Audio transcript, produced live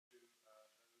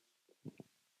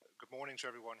good morning to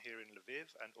everyone here in Lviv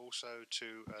and also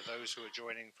to those who are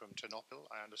joining from Ternopil.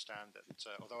 I understand that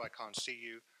although I can't see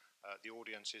you, the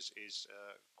audience is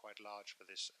quite large for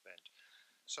this event.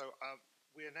 So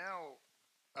we are now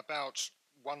about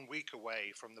 1 week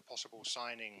away from the possible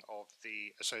signing of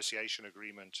the association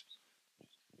agreement.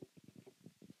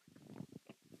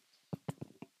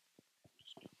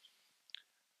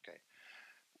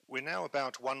 We're now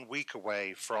about 1 week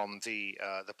away from the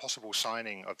possible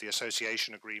signing of the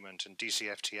association agreement and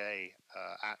DCFTA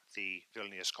at the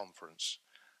Vilnius conference.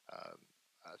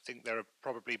 I think there have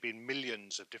probably been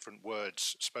millions of different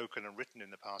words spoken and written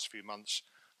in the past few months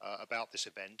about this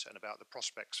event and about the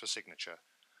prospects for signature,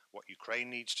 what Ukraine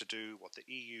needs to do, what the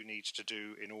EU needs to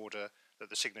do in order that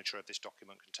the signature of this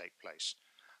document can take place.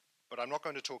 But I'm not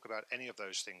going to talk about any of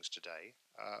those things today.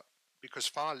 Because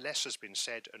far less has been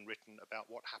said and written about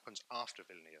what happens after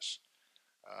Vilnius.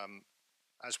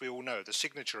 As we all know, the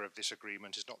signature of this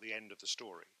agreement is not the end of the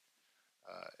story.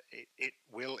 It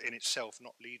will in itself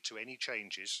not lead to any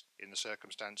changes in the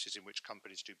circumstances in which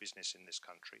companies do business in this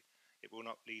country. It will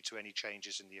not lead to any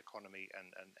changes in the economy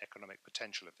and economic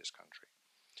potential of this country.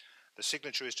 The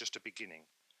signature is just a beginning.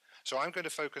 So I'm going to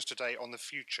focus today on the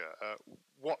future.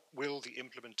 What will the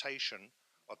implementation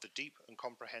of the deep and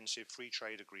comprehensive free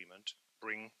trade agreement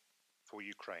bring for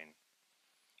Ukraine?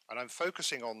 And I'm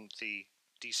focusing on the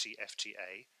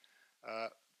DCFTA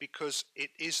because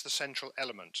it is the central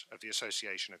element of the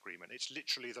association agreement. It's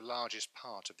literally the largest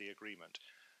part of the agreement.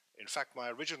 In fact, my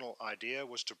original idea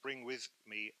was to bring with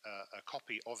me a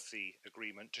copy of the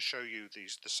agreement to show you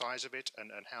the size of it and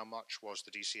how much was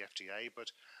the DCFTA,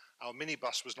 but our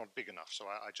minibus was not big enough, so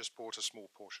I just bought a small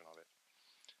portion of it.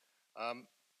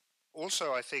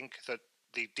 Also, I think that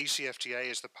the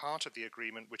DCFTA is the part of the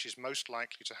agreement which is most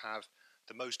likely to have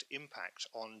the most impact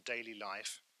on daily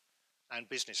life and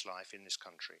business life in this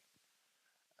country.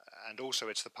 And also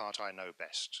it's the part I know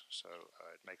best, so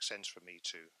it makes sense for me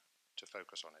to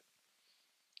focus on it.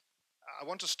 I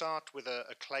want to start with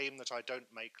a claim that I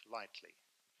don't make lightly.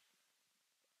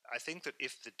 I think that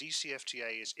if the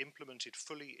DCFTA is implemented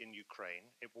fully in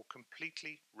Ukraine, it will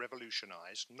completely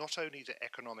revolutionize not only the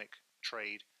economic,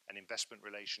 trade and investment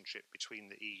relationship between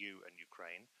the EU and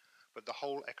Ukraine, but the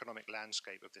whole economic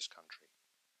landscape of this country.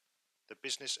 The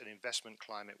business and investment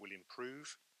climate will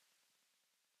improve,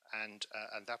 and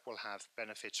that will have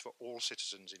benefits for all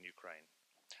citizens in Ukraine.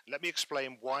 Let me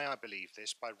explain why I believe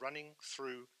this by running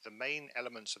through the main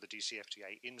elements of the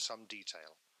DCFTA in some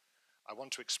detail. I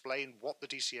want to explain what the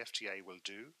DCFTA will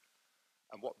do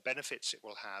and what benefits it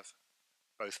will have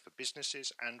both for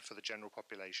businesses and for the general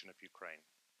population of Ukraine.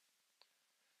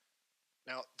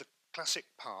 Now, the classic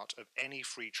part of any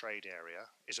free trade area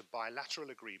is a bilateral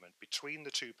agreement between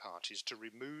the two parties to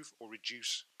remove or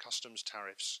reduce customs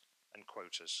tariffs and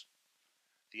quotas.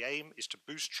 The aim is to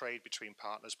boost trade between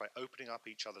partners by opening up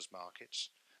each other's markets,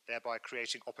 thereby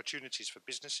creating opportunities for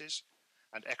businesses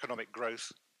and economic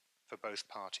growth for both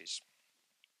parties.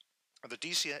 The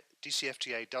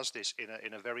DCFTA does this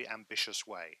in a very ambitious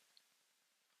way.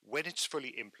 When it's fully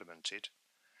implemented,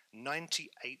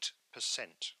 98%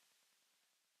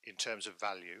 in terms of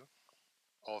value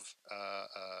of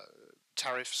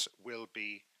tariffs will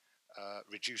be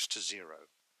reduced to zero.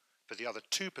 For the other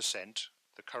 2%,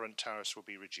 the current tariffs will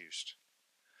be reduced.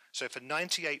 So for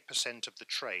 98% of the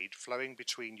trade flowing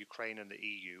between Ukraine and the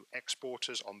EU,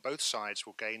 exporters on both sides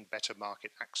will gain better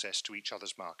market access to each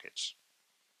other's markets.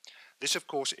 This, of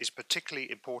course, is particularly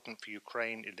important for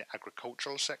Ukraine in the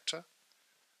agricultural sector,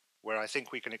 where I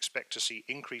think we can expect to see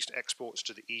increased exports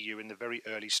to the EU in the very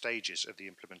early stages of the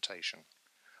implementation.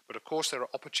 But of course, there are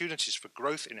opportunities for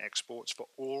growth in exports for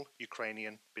all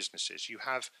Ukrainian businesses. You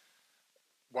have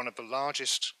one of the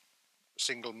largest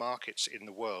single markets in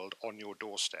the world on your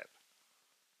doorstep,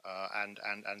 and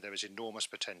there is enormous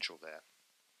potential there.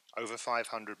 Over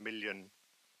 500 million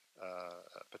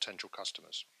potential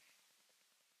customers.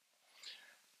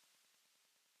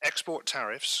 Export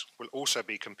tariffs will also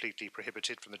be completely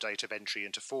prohibited from the date of entry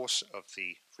into force of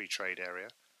the free trade area,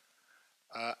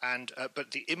 but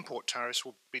the import tariffs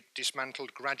will be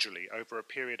dismantled gradually over a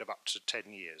period of up to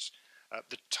 10 years.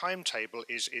 The timetable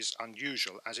is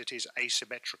unusual as it is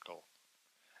asymmetrical,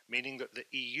 meaning that the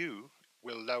EU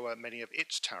will lower many of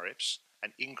its tariffs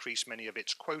and increase many of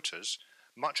its quotas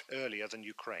much earlier than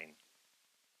Ukraine.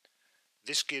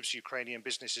 This gives Ukrainian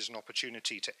businesses an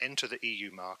opportunity to enter the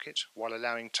EU market while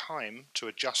allowing time to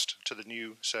adjust to the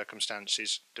new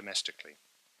circumstances domestically.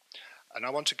 And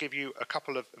I want to give you a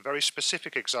couple of very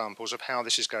specific examples of how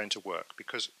this is going to work,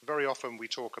 because very often we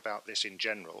talk about this in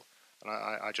general, and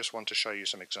I just want to show you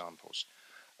some examples.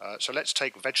 So let's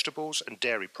take vegetables and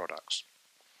dairy products.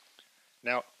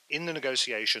 Now, in the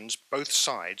negotiations, both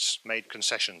sides made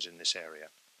concessions in this area.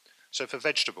 So for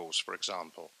vegetables, for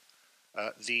example,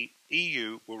 the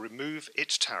EU will remove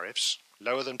its tariffs,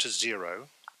 lower them to zero,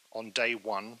 on day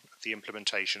one of the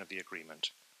implementation of the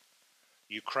agreement.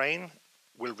 Ukraine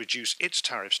will reduce its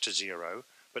tariffs to zero,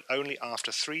 but only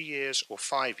after 3 years or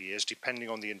 5 years, depending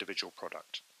on the individual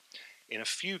product. In a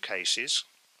few cases,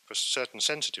 for certain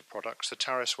sensitive products, the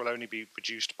tariffs will only be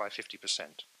reduced by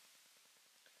 50%.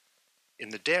 In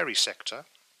the dairy sector,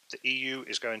 the EU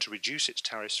is going to reduce its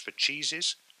tariffs for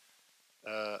cheeses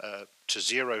to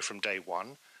zero from day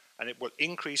one, and it will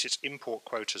increase its import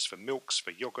quotas for milks,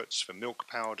 for yogurts, for milk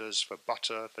powders, for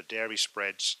butter, for dairy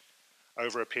spreads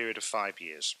over a period of 5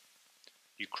 years.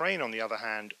 Ukraine, on the other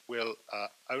hand, will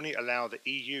only allow the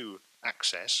EU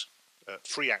access,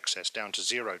 free access down to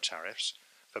zero tariffs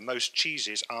for most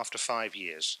cheeses after 5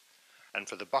 years. And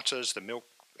for the butters, the milk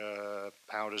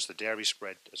powders, the dairy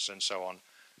spreads, and so on,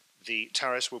 the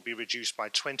tariffs will be reduced by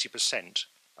 20%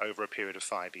 over a period of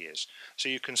 5 years. So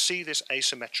you can see this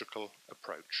asymmetrical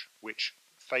approach, which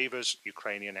favors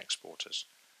Ukrainian exporters.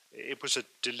 It was a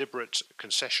deliberate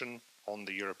concession on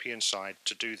the European side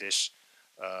to do this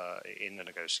in the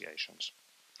negotiations.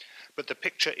 But the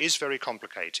picture is very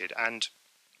complicated, and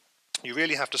you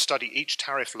really have to study each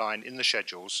tariff line in the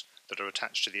schedules that are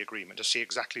attached to the agreement to see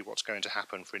exactly what's going to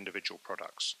happen for individual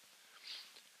products.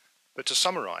 But to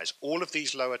summarize, all of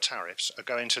these lower tariffs are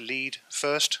going to lead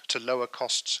first to lower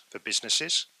costs for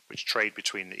businesses, which trade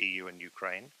between the EU and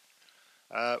Ukraine.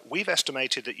 We've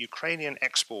estimated that Ukrainian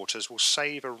exporters will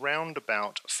save around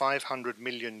about 500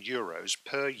 million euros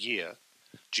per year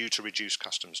due to reduced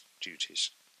customs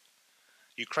duties.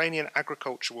 Ukrainian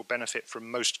agriculture will benefit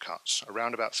from most cuts,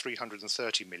 around about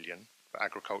 330 million for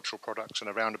agricultural products and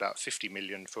around about 50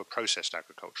 million for processed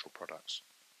agricultural products.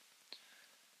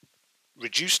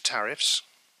 Reduced tariffs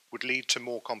would lead to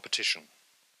more competition,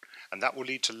 and that will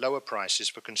lead to lower prices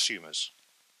for consumers.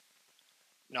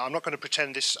 Now, I'm not going to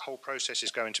pretend this whole process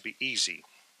is going to be easy.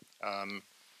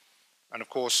 And of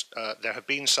course, there have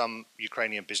been some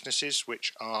Ukrainian businesses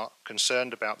which are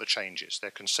concerned about the changes.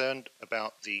 They're concerned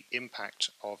about the impact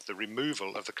of the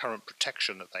removal of the current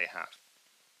protection that they have.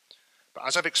 But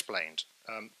as I've explained,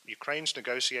 Ukraine's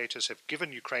negotiators have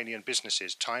given Ukrainian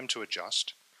businesses time to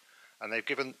adjust, and they've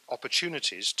given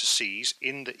opportunities to seize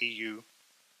in the EU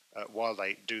while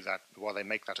they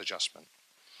make that adjustment.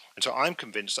 And so I'm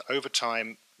convinced that over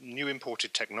time, new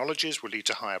imported technologies will lead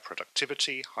to higher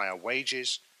productivity, higher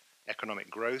wages, economic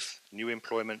growth, new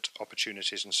employment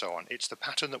opportunities, and so on. It's the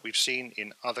pattern that we've seen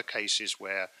in other cases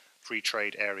where free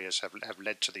trade areas have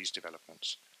led to these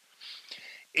developments.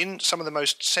 In some of the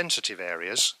most sensitive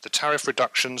areas, the tariff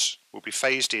reductions will be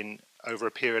phased in over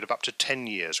a period of up to 10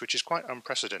 years, which is quite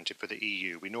unprecedented for the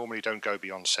EU. We normally don't go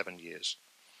beyond 7 years.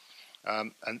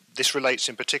 And this relates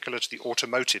in particular to the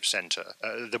automotive sector,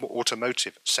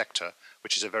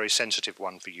 which is a very sensitive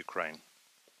one for Ukraine.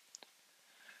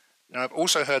 Now, I've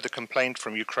also heard the complaint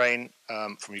from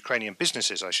Ukrainian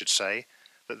businesses, I should say,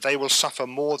 that they will suffer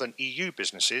more than EU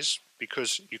businesses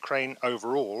because Ukraine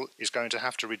overall is going to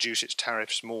have to reduce its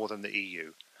tariffs more than the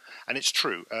EU. And it's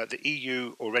true, the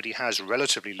EU already has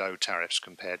relatively low tariffs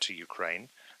compared to Ukraine,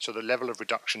 so the level of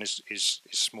reduction is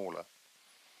smaller.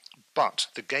 But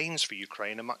the gains for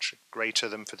Ukraine are much greater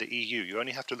than for the EU. You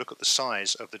only have to look at the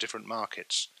size of the different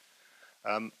markets.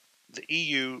 The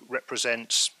EU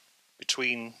represents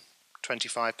between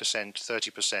 25%,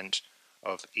 30%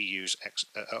 of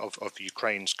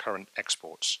Ukraine's current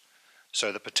exports.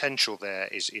 So the potential there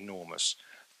is enormous.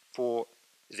 For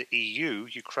the EU,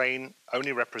 Ukraine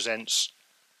only represents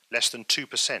less than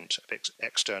 2% of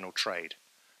external trade.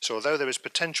 So although there is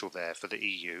potential there for the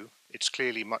EU, it's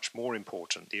clearly much more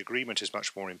important. The agreement is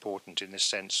much more important in this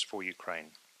sense for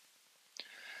Ukraine.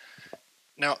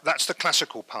 Now, that's the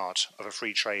classical part of a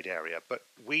free trade area, but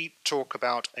we talk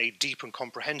about a deep and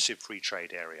comprehensive free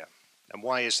trade area. And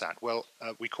why is that? Well,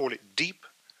 we call it deep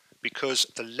because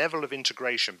the level of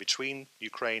integration between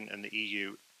Ukraine and the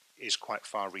EU is quite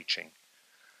far-reaching.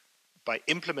 By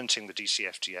implementing the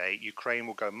DCFTA, Ukraine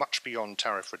will go much beyond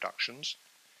tariff reductions.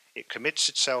 It commits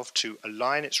itself to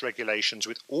align its regulations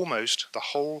with almost the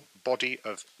whole body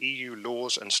of EU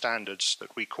laws and standards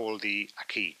that we call the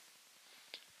acquis.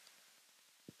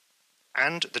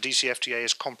 And the DCFTA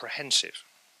is comprehensive.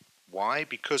 Why?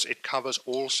 Because it covers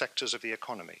all sectors of the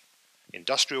economy: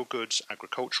 industrial goods,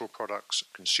 agricultural products,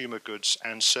 consumer goods,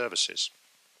 and services.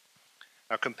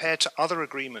 Now, compared to other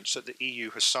agreements that the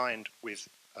EU has signed with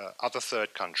other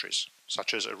third countries,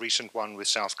 such as a recent one with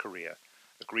South Korea,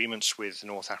 agreements with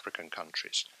North African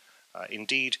countries.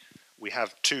 Indeed, we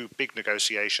have two big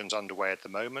negotiations underway at the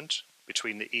moment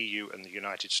between the EU and the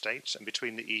United States, and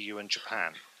between the EU and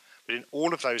Japan. But in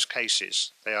all of those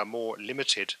cases, they are more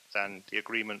limited than the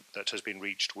agreement that has been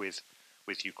reached with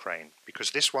Ukraine,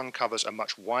 because this one covers a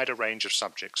much wider range of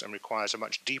subjects and requires a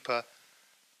much deeper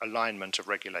alignment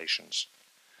of regulations.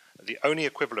 The only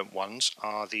equivalent ones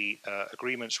are the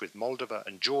agreements with Moldova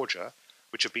and Georgia,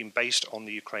 which have been based on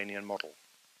the Ukrainian model.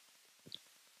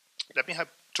 Let me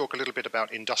talk a little bit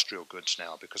about industrial goods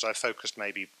now, because I focused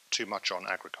maybe too much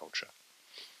on agriculture.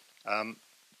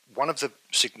 One of the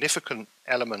significant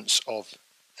elements of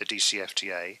the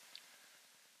DCFTA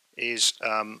is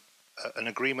an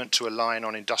agreement to align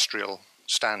on industrial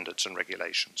standards and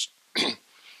regulations.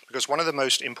 Because one of the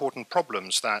most important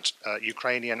problems that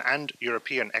Ukrainian and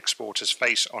European exporters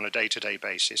face on a day-to-day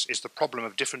basis is the problem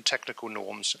of different technical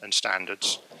norms and standards,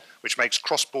 which makes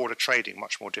cross-border trading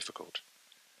much more difficult.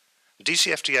 The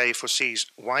DCFTA foresees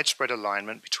widespread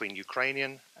alignment between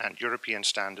Ukrainian and European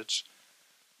standards,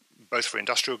 both for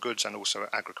industrial goods and also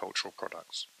agricultural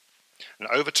products. And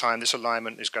over time, this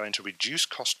alignment is going to reduce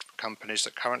cost for companies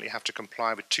that currently have to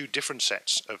comply with two different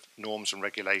sets of norms and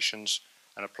regulations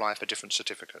and apply for different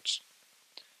certificates.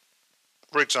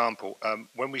 For example,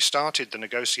 when we started the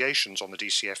negotiations on the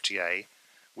DCFTA,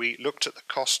 we looked at the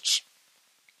costs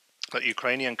that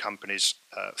Ukrainian companies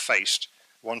faced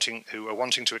who are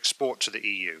wanting to export to the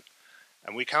EU.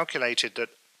 And we calculated that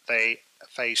they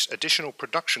face additional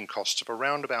production costs of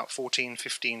around about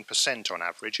 14–15% on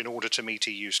average in order to meet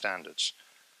EU standards.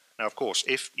 Now, of course,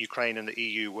 if Ukraine and the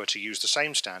EU were to use the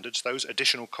same standards, those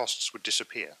additional costs would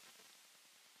disappear.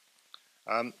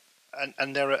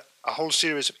 And there are a whole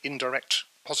series of indirect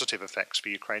positive effects for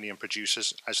Ukrainian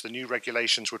producers, as the new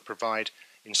regulations would provide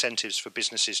incentives for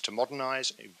businesses to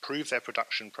modernize, improve their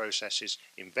production processes,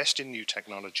 invest in new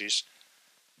technologies,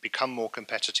 become more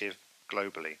competitive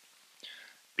globally.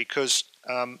 Because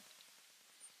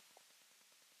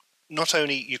not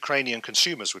only Ukrainian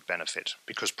consumers would benefit,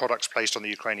 because products placed on the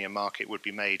Ukrainian market would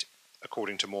be made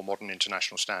according to more modern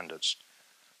international standards,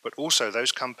 but also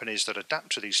those companies that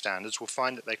adapt to these standards will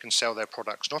find that they can sell their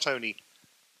products not only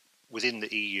within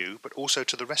the EU, but also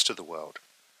to the rest of the world.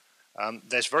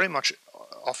 There's very much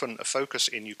often a focus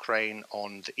in Ukraine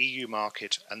on the EU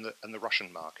market and the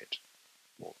Russian market,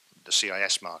 or the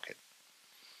CIS market.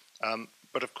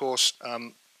 But of course,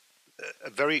 a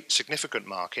very significant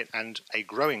market and a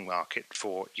growing market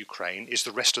for Ukraine is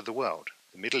the rest of the world,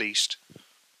 the Middle East,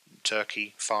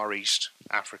 Turkey, Far East,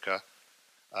 Africa.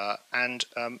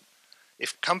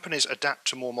 If companies adapt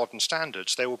to more modern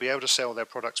standards, they will be able to sell their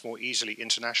products more easily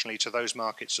internationally to those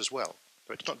markets as well.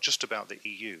 But it's not just about the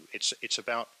EU. It's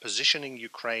about positioning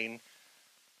Ukraine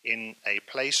in a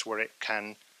place where it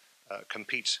can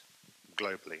compete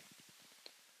globally.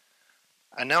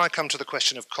 And now I come to the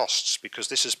question of costs, because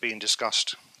this has been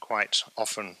discussed quite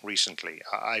often recently.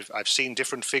 I've seen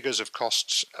different figures of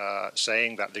costs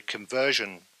saying that the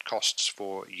conversion costs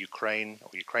for Ukraine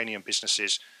or Ukrainian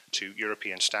businesses to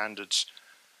European standards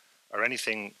are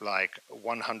anything like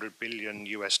 $100 billion,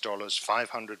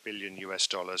 $500 billion.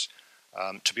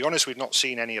 To be honest, we've not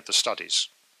seen any of the studies.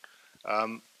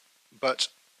 But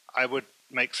I would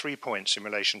make 3 points in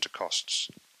relation to costs.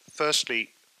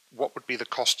 Firstly, what would be the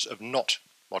costs of not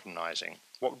modernizing?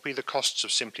 What would be the costs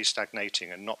of simply stagnating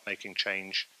and not making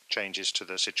changes to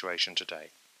the situation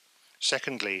today?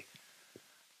 Secondly,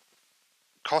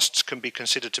 costs can be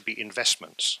considered to be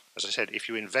investments. As I said, if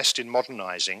you invest in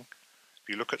modernizing, if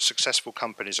you look at successful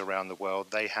companies around the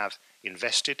world, they have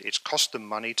invested. It's cost them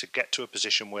money to get to a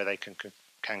position where they can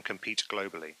compete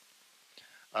globally.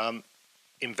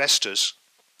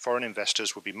 Foreign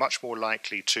investors will be much more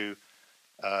likely to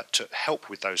help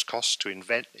with those costs, to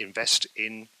invest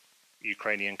in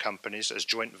Ukrainian companies as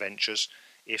joint ventures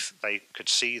if they could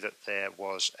see that there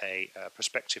was a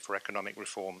perspective for economic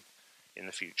reform in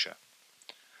the future.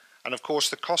 And of course,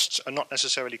 the costs are not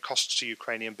necessarily costs to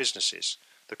Ukrainian businesses.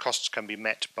 The costs can be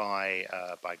met by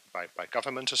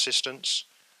government assistance,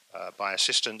 by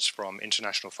assistance from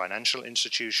international financial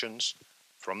institutions,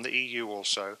 from the EU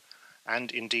also,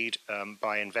 and indeed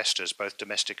by investors, both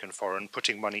domestic and foreign,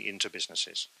 putting money into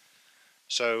businesses.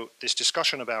 So this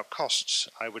discussion about costs,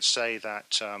 I would say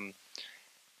that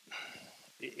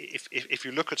if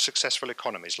you look at successful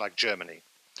economies like Germany,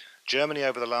 Germany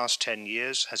over the last 10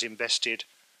 years has invested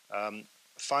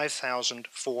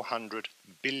 $5,400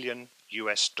 billion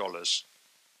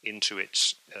into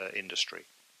its industry.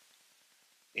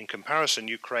 In comparison,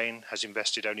 Ukraine has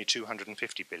invested only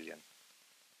 $250 billion.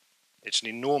 It's an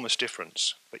enormous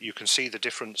difference, but you can see the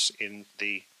difference in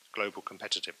the global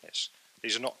competitiveness.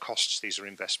 These are not costs, these are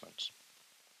investments.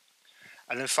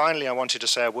 And then finally, I wanted to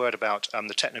say a word about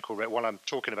while I'm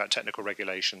talking about technical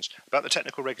regulations, about the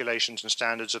technical regulations and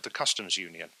standards of the customs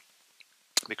union,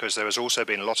 because there has also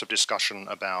been a lot of discussion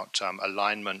about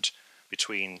alignment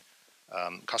between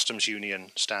customs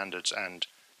union standards and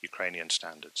Ukrainian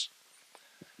standards.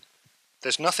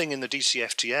 There's nothing in the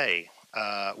DCFTA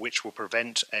which will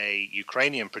prevent a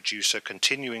Ukrainian producer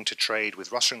continuing to trade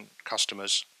with Russian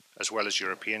customers as well as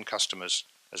European customers,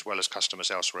 as well as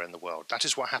customers elsewhere in the world. That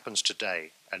is what happens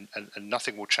today, and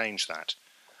nothing will change that.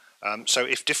 So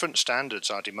if different standards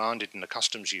are demanded in the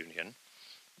customs union,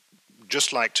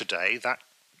 just like today, that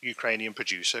Ukrainian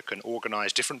producer can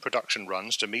organize different production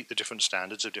runs to meet the different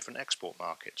standards of different export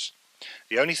markets.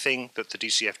 The only thing that the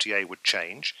DCFTA would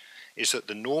change is that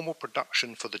the normal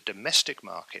production for the domestic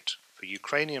market, for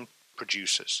Ukrainian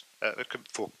producers,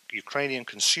 for Ukrainian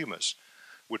consumers,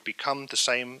 would become the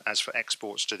same as for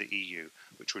exports to the EU,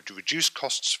 which would reduce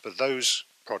costs for those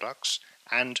products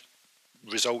and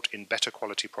result in better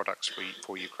quality products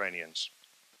for Ukrainians.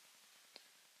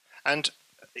 And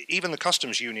even the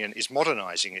customs union is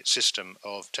modernizing its system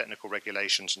of technical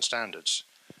regulations and standards.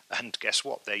 And guess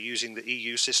what? They're using the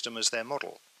EU system as their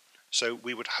model. So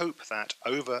we would hope that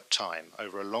over time,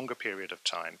 over a longer period of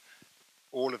time,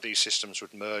 all of these systems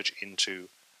would merge into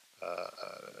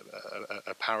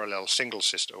a parallel single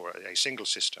system, or a single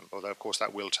system, although of course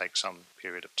that will take some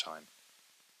period of time.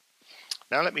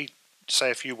 Now let me say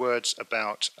a few words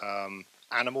about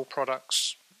animal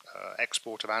products,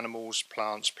 export of animals,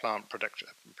 plant products,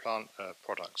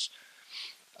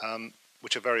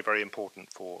 which are very, very important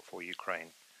for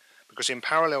Ukraine. Because in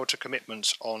parallel to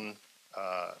commitments on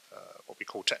what we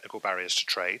call technical barriers to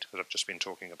trade that I've just been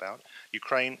talking about,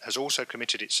 Ukraine has also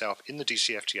committed itself in the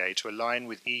DCFTA to align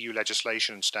with EU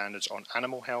legislation and standards on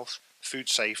animal health, food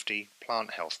safety,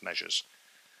 plant health measures.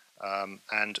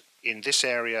 And in this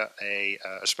area, a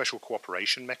special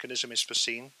cooperation mechanism is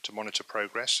foreseen to monitor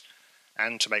progress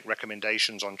and to make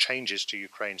recommendations on changes to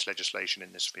Ukraine's legislation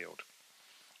in this field.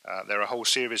 There are a whole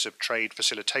series of trade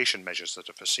facilitation measures that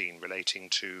are foreseen relating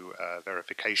to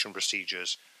verification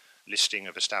procedures, listing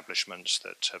of establishments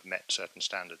that have met certain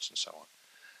standards and so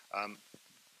on.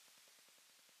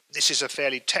 This is a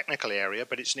fairly technical area,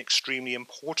 but it's an extremely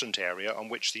important area on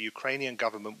which the Ukrainian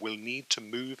government will need to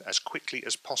move as quickly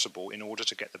as possible in order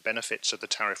to get the benefits of the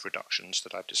tariff reductions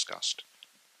that I've discussed.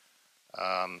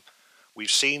 We've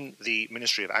seen the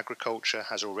Ministry of Agriculture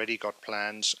has already got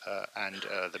plans and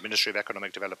the Ministry of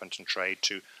Economic Development and Trade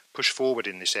to push forward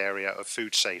in this area of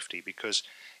food safety, because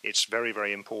it's very,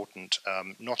 very important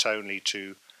not only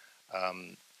to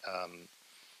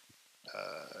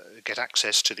get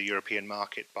access to the European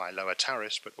market by lower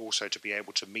tariffs, but also to be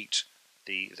able to meet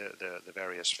the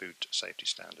various food safety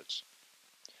standards.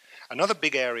 Another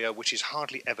big area which is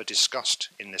hardly ever discussed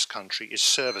in this country is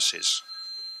services.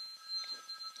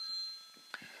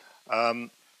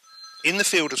 In the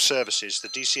field of services, the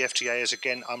DCFTA is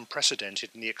again unprecedented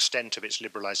in the extent of its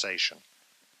liberalisation.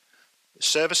 The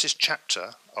services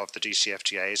chapter of the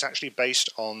DCFTA is actually based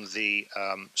on the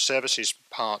services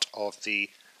part of the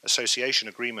association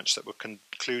agreements that were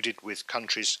concluded with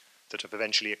countries that have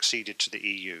eventually acceded to the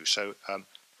EU. So,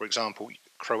 for example,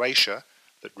 Croatia,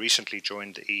 that recently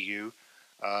joined the EU,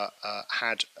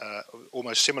 had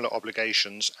almost similar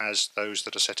obligations as those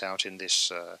that are set out in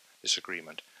this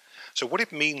agreement. So what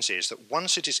it means is that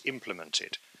once it is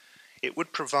implemented, it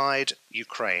would provide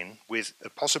Ukraine with a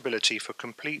possibility for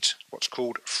complete what's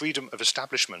called freedom of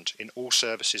establishment in all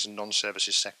services and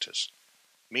non-services sectors,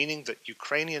 meaning that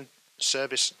Ukrainian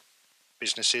service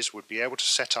businesses would be able to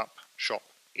set up shop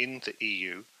in the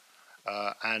EU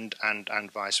and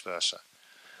vice versa.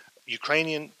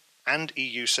 Ukrainian and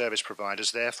EU service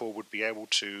providers therefore would be able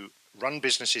to run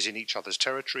businesses in each other's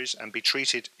territories and be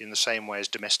treated in the same way as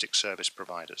domestic service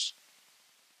providers.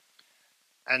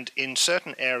 And in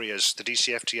certain areas, the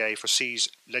DCFTA foresees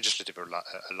legislative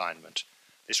alignment.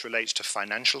 This relates to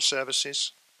financial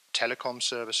services, telecom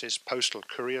services, postal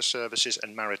courier services,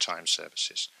 and maritime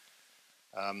services.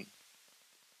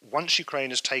 Once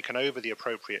Ukraine has taken over the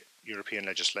appropriate European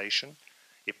legislation,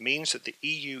 it means that the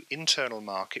EU internal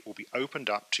market will be opened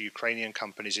up to Ukrainian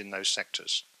companies in those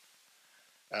sectors.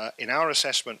 In our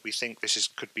assessment, we think this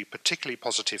could be particularly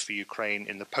positive for Ukraine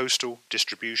in the postal,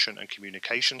 distribution, and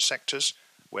communication sectors,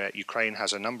 where Ukraine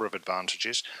has a number of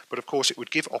advantages, but of course it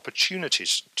would give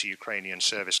opportunities to Ukrainian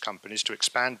service companies to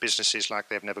expand businesses like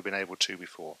they've never been able to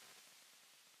before.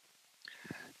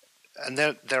 And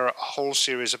there are a whole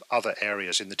series of other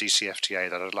areas in the DCFTA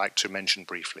that I'd like to mention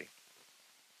briefly.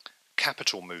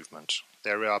 Capital movement.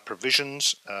 There are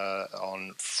provisions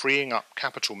on freeing up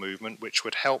capital movement which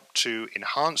would help to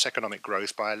enhance economic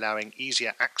growth by allowing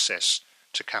easier access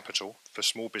to capital for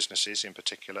small businesses in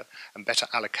particular, and better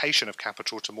allocation of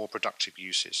capital to more productive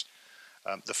uses.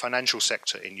 The financial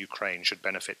sector in Ukraine should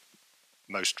benefit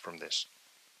most from this.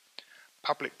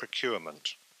 Public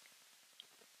procurement.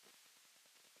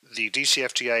 The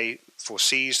DCFTA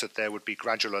foresees that there would be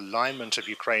gradual alignment of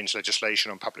Ukraine's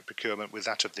legislation on public procurement with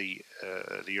that of the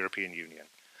European Union,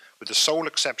 with the sole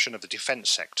exception of the defence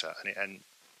sector, and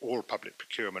all public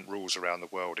procurement rules around the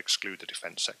world exclude the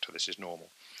defence sector. This is normal.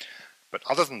 But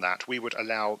other than that, we would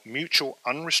allow mutual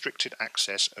unrestricted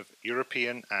access of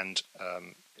European and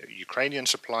Ukrainian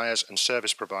suppliers and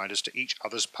service providers to each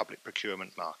other's public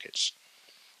procurement markets.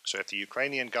 So if the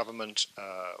Ukrainian government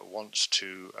wants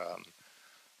to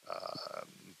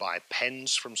buy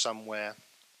pens from somewhere,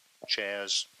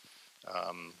 chairs,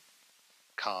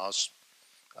 cars,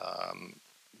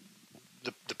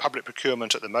 the public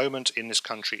procurement at the moment in this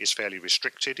country is fairly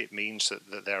restricted. It means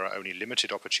that there are only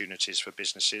limited opportunities for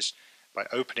businesses. By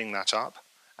opening that up,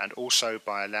 and also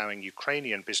by allowing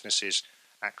Ukrainian businesses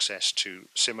access to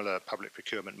similar public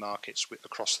procurement markets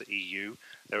across the EU,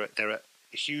 there are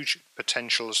huge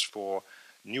potentials for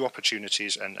new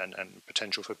opportunities and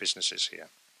potential for businesses here.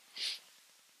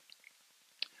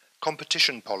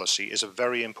 Competition policy is a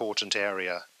very important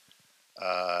area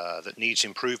that needs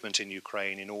improvement in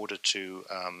Ukraine in order to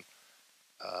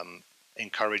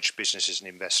encourage businesses and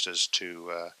investors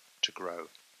to grow.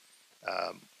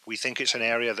 We think it's an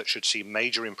area that should see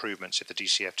major improvements if the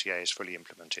DCFTA is fully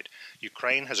implemented.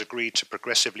 Ukraine has agreed to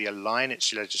progressively align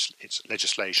its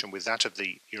legislation with that of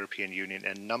the European Union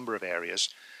in a number of areas,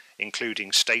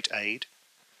 including state aid,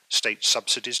 state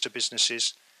subsidies to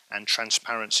businesses, and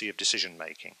transparency of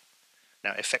decision-making.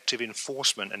 Now, effective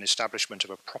enforcement and establishment of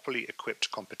a properly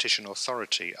equipped competition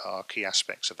authority are key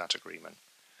aspects of that agreement.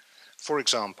 For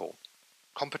example,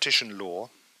 competition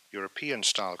law,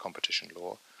 European-style competition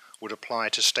law, would apply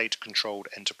to state-controlled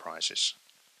enterprises.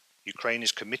 Ukraine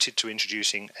is committed to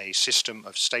introducing a system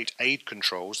of state aid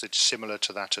controls that is similar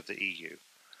to that of the EU,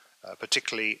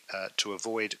 particularly to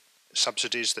avoid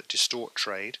subsidies that distort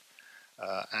trade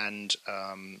and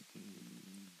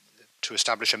to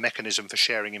establish a mechanism for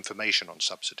sharing information on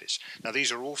subsidies. Now,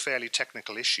 these are all fairly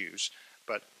technical issues,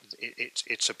 but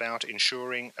it's about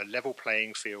ensuring a level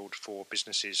playing field for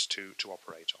businesses to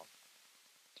operate on.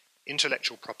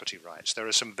 Intellectual property rights. There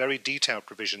are some very detailed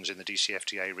provisions in the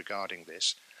DCFTA regarding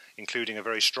this, including a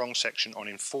very strong section on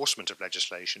enforcement of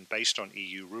legislation based on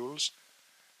EU rules,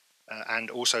 and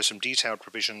also some detailed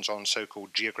provisions on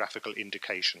so-called geographical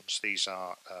indications. These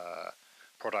are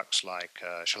products like,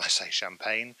 shall I say,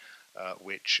 champagne,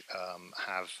 which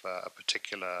have a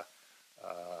particular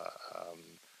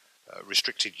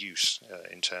restricted use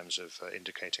in terms of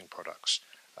indicating products.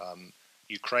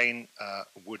 Ukraine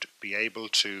would be able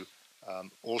to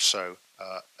also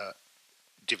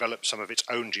develop some of its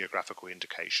own geographical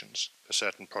indications for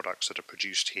certain products that are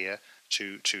produced here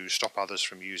to stop others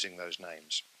from using those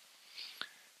names.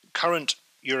 Current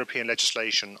European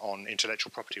legislation on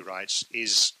intellectual property rights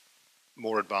is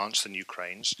more advanced than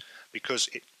Ukraine's because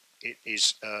it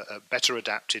is better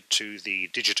adapted to the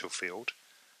digital field.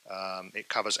 It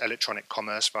covers electronic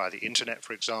commerce via the internet,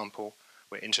 for example,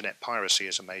 where internet piracy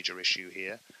is a major issue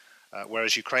here,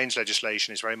 whereas Ukraine's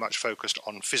legislation is very much focused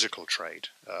on physical trade,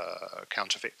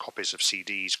 counterfeit copies of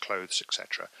CDs, clothes,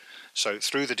 etc. So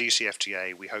through the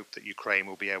DCFTA, we hope that Ukraine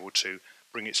will be able to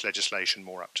bring its legislation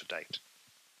more up to date.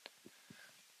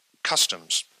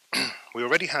 Customs. We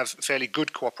already have fairly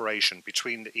good cooperation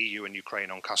between the EU and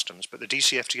Ukraine on customs, but the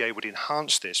DCFTA would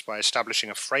enhance this by establishing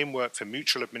a framework for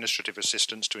mutual administrative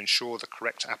assistance to ensure the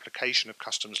correct application of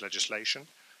customs legislation,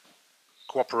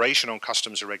 cooperation on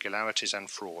customs irregularities and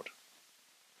fraud.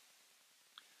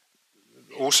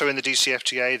 Also in the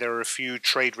DCFTA, there are a few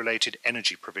trade-related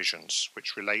energy provisions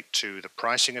which relate to the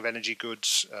pricing of energy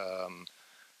goods,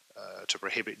 to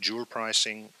prohibit dual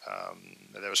pricing.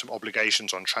 There are some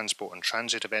obligations on transport and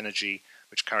transit of energy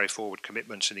which carry forward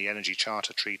commitments in the Energy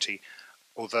Charter Treaty,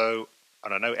 although,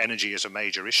 and I know energy is a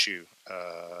major issue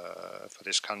for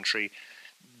this country,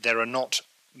 there are not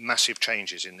massive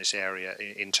changes in this area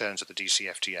in terms of the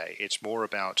DCFTA. It's more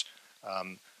about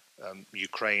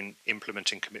Ukraine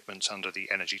implementing commitments under the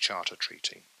Energy Charter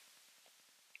Treaty.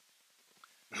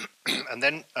 And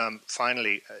then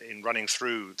finally, in running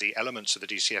through the elements of the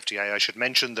DCFTA, I should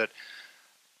mention that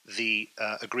the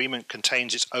agreement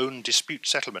contains its own dispute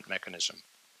settlement mechanism.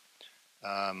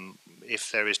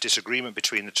 If there is disagreement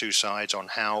between the two sides on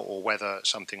how or whether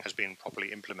something has been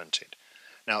properly implemented.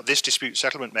 Now, this dispute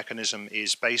settlement mechanism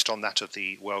is based on that of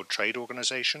the World Trade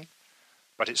Organization,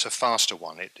 but it's a faster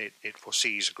one. It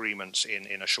foresees agreements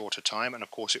in a shorter time, and of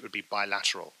course it would be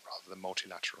bilateral rather than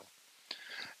multilateral.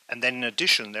 And then in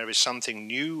addition, there is something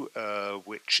new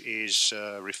which is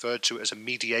referred to as a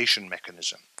mediation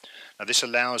mechanism. Now, this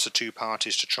allows the two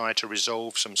parties to try to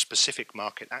resolve some specific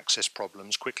market access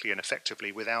problems quickly and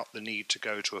effectively without the need to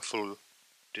go to a full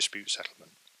dispute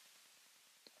settlement.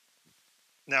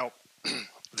 Now,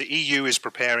 the EU is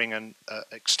preparing an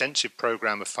extensive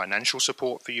program of financial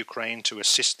support for Ukraine to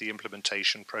assist the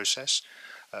implementation process.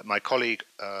 My colleague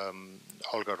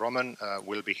Holger Roman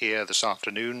will be here this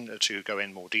afternoon to go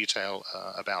in more detail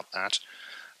about that.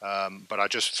 But I'll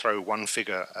just throw one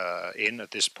figure in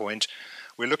at this point.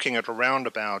 We're looking at around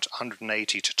about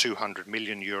 180 to 200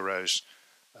 million euros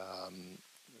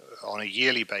on a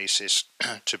yearly basis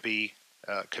to be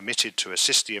committed to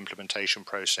assist the implementation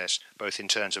process, both in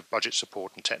terms of budget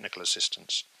support and technical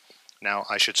assistance. Now,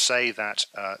 I should say that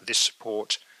this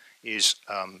support is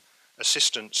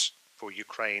assistance for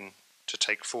Ukraine to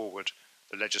take forward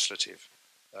the legislative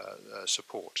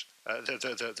support,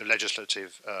 the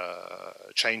legislative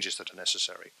changes that are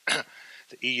necessary.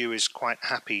 The EU is quite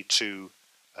happy to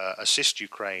assist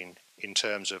Ukraine in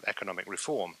terms of economic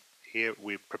reform. Here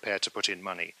we're prepared to put in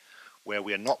money. Where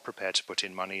we are not prepared to put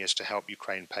in money is to help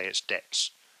Ukraine pay its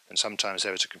debts. And sometimes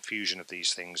there is a confusion of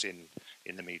these things in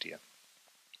the media.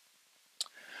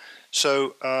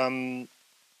 So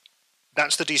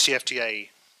that's the DCFTA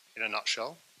in a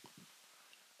nutshell.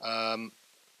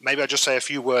 Maybe I'll just say a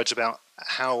few words about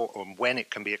how and when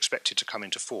it can be expected to come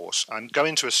into force. I'm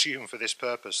going to assume for this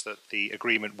purpose that the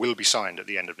agreement will be signed at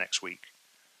the end of next week.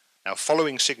 Now,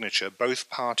 following signature, both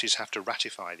parties have to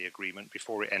ratify the agreement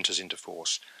before it enters into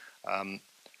force.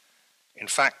 In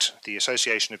fact, the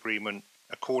association agreement,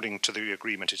 according to the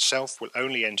agreement itself, will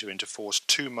only enter into force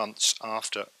 2 months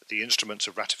after the instruments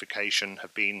of ratification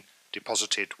have been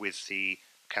deposited with the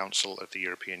Council of the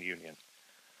European Union.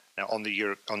 Now, on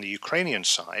the Ukrainian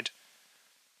side,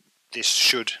 this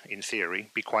should, in theory,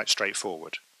 be quite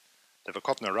straightforward. The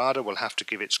Verkhovna Rada will have to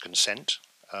give its consent,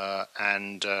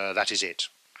 and that is it.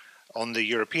 On the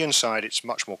European side, it's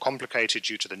much more complicated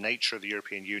due to the nature of the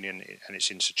European Union and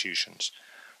its institutions.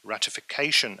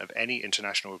 Ratification of any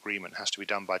international agreement has to be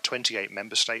done by 28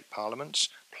 member state parliaments,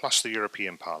 plus the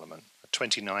European Parliament,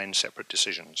 29 separate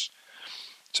decisions.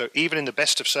 So even in the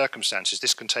best of circumstances,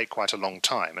 this can take quite a long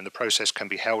time, and the process can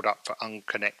be held up for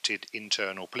unconnected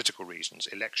internal political reasons,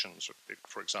 elections,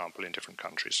 for example, in different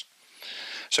countries.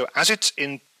 So as it's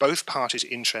in both parties'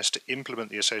 interest to implement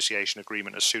the association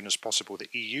agreement as soon as possible, the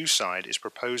EU side is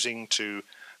proposing to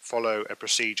follow a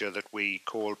procedure that we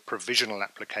call provisional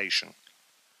application.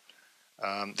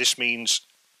 This means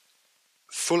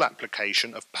full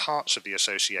application of parts of the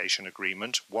association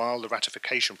agreement while the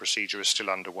ratification procedure is still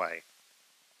underway.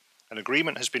 An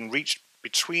agreement has been reached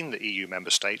between the EU member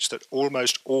states that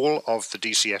almost all of the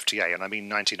DCFTA, and I mean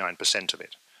 99% of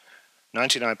it,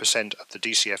 99% of the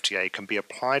DCFTA can be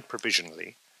applied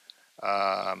provisionally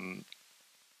on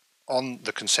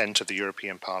the consent of the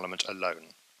European Parliament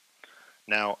alone.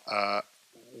 Now,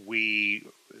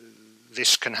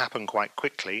 this can happen quite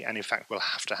quickly, and in fact will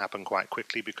have to happen quite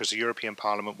quickly because the European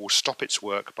Parliament will stop its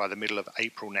work by the middle of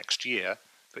April next year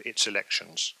for its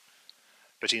elections.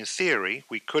 But in theory,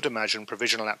 we could imagine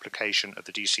provisional application of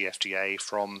the DCFTA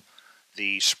from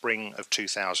the spring of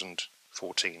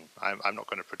 2014. I'm not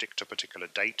going to predict a particular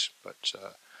date, but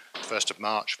 1st of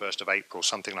March, 1st of April,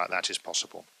 something like that is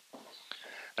possible.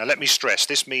 Now let me stress,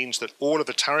 this means that all of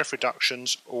the tariff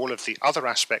reductions, all of the other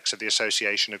aspects of the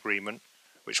association agreement,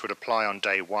 which would apply on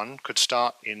day one, could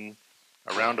start in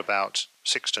around about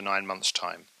 6 to 9 months'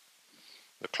 time.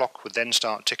 The clock would then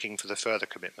start ticking for the further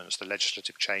commitments, the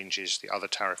legislative changes, the other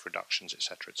tariff reductions,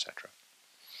 etc., etc.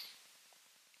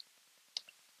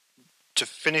 To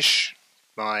finish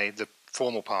the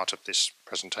formal part of this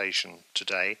presentation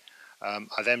today,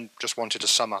 I then just wanted to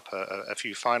sum up a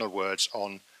few final words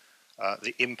on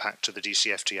the impact of the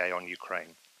DCFTA on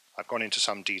Ukraine. I've gone into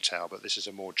some detail, but this is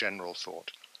a more general thought.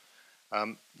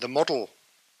 The model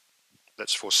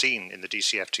that's foreseen in the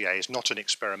DCFTA is not an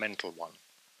experimental one.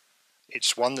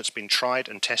 It's one that's been tried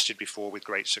and tested before with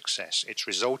great success. It's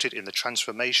resulted in the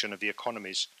transformation of the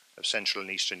economies of Central and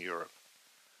Eastern Europe.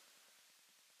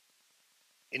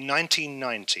 In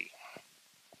 1990,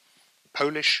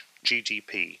 Polish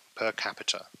GDP per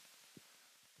capita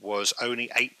was only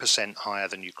 8% higher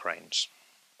than Ukraine's.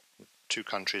 Two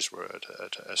countries were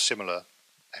at a similar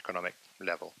economic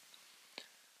level.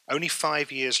 Only 5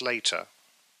 years later,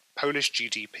 Polish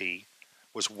GDP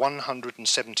was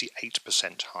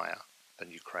 178% higher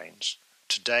than Ukraine's.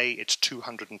 Today, it's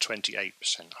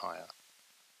 228% higher.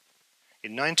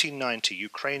 In 1990,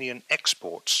 Ukrainian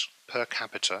exports per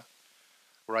capita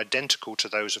were identical to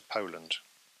those of Poland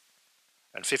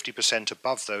and 50%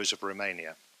 above those of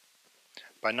Romania.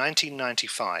 By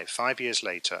 1995, 5 years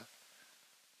later,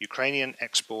 Ukrainian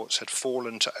exports had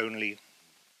fallen to only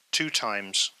 2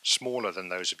 times smaller than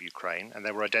those of Ukraine, and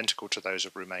they were identical to those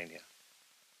of Romania.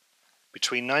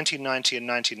 Between 1990 and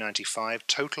 1995,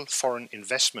 total foreign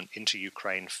investment into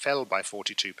Ukraine fell by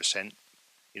 42%.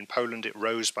 In Poland, it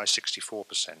rose by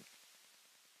 64%.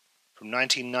 From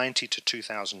 1990 to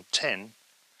 2010,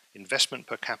 investment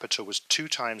per capita was 2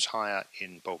 times higher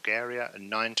in Bulgaria and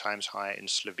 9 times higher in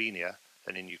Slovenia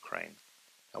than in Ukraine.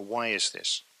 Now, why is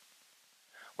this?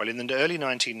 Well, in the early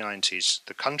 1990s,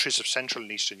 the countries of Central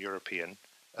and Eastern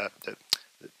the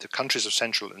countries of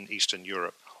Central and Eastern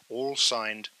Europe all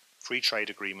signed free trade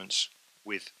agreements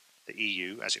with the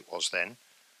EU, as it was then,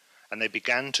 and they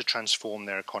began to transform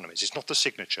their economies. It's not the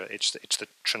signature, it's the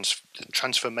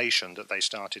transformation that they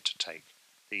started to take,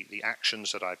 the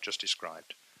actions that I've just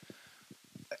described.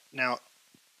 Now,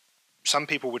 some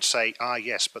people would say,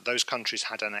 yes, but those countries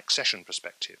had an accession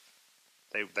perspective.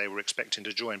 They were expecting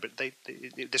to join, but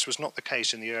this was not the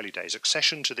case in the early days.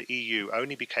 Accession to the EU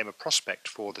only became a prospect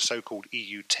for the so-called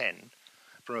EU-10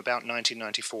 from about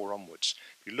 1994 onwards.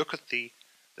 If you look at the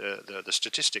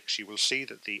statistics, you will see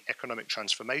that the economic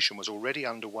transformation was already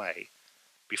underway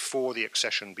before the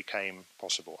accession became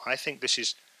possible. I think this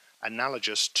is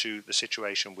analogous to the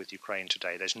situation with Ukraine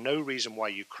today. There's no reason why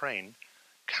Ukraine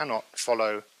cannot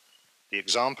follow the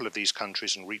example of these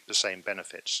countries and reap the same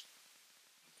benefits.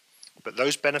 But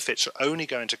those benefits are only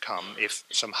going to come if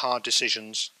some hard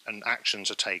decisions and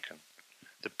actions are taken.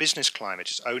 The business climate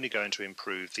is only going to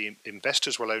improve. The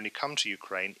investors will only come to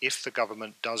Ukraine if the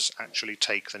government does actually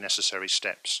take the necessary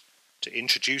steps to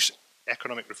introduce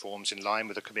economic reforms in line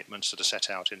with the commitments that are set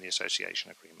out in the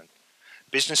association agreement.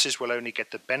 Businesses will only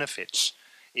get the benefits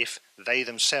if they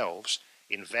themselves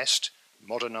invest,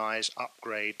 modernize,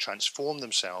 upgrade, transform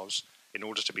themselves in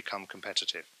order to become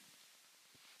competitive.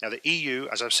 Now, the EU,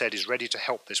 as I've said, is ready to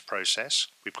help this process.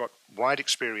 We've got wide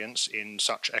experience in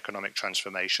such economic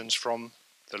transformations from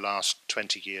the last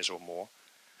 20 years or more.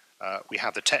 We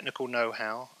have the technical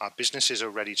know-how. Our businesses are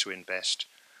ready to invest.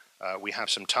 We have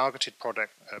some targeted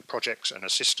projects and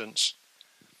assistance.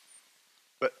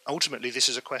 But ultimately, this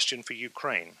is a question for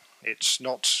Ukraine. It's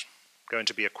not going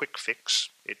to be a quick fix.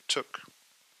 It took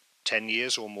 10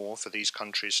 years or more for these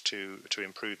countries to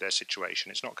improve their situation.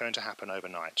 It's not going to happen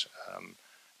overnight.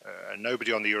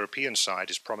 Nobody on the European side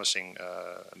is promising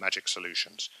magic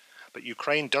solutions. But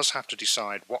Ukraine does have to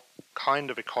decide what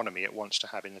kind of economy it wants to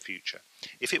have in the future.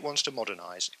 If it wants to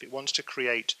modernize, if it wants to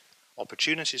create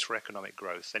opportunities for economic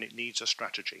growth, then it needs a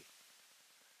strategy.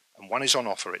 And one is on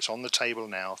offer. It's on the table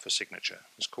now for signature.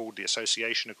 It's called the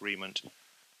Association Agreement,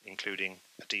 including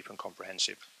a deep and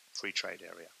comprehensive free trade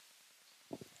area.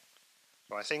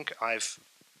 So I think I've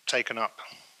taken up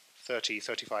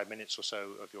 35 minutes or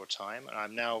so of your time, and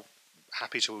I'm now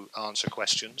happy to answer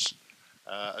questions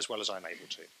as well as I'm able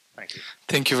to. Thank you.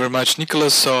 Thank you very much,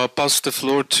 Nicholas. So I'll pass the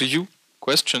floor to you.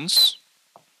 Questions?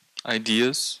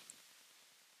 Ideas?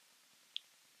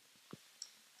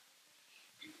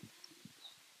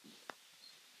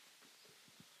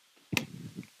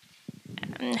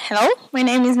 Hello, my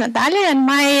name is Natalia, and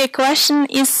my question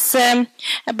is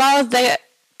about the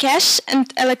cash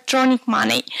and electronic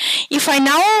money. If I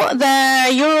know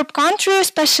the Europe country,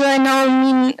 especially I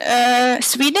know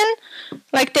Sweden,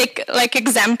 take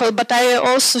example, but I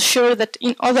also sure that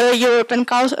in other European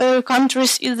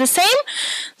countries is the same.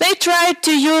 They try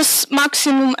to use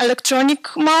maximum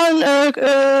electronic money.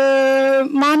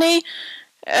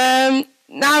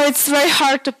 Now it's very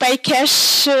hard to pay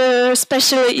cash,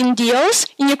 especially in deals.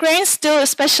 In Ukraine, still,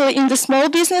 especially in the small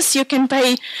business, you can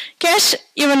pay cash,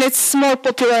 even it's more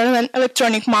popular than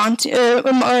electronic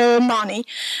money.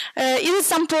 Is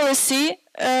some policy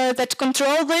that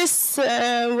control this,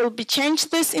 will be changed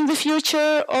this in the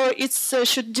future, or it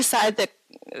should decide the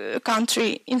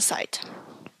country inside?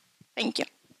 Thank you.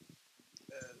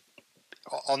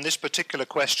 On this particular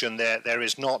question, there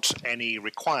is not any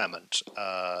requirement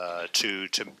to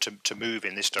move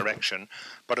in this direction,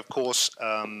 but of course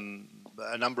a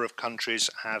number of countries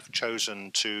have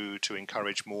chosen to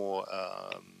encourage more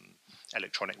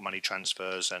electronic money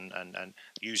transfers and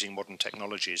using modern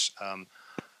technologies.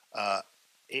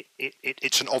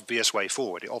 It's an obvious way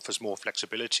forward. It offers more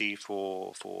flexibility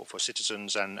for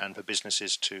citizens and for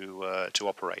businesses to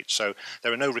operate. So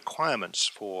there are no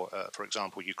requirements for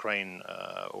example, Ukraine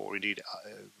or indeed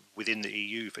within the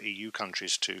EU for EU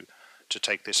countries to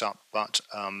take this up. But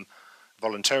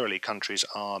voluntarily, countries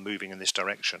are moving in this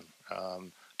direction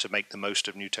to make the most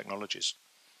of new technologies.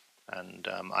 And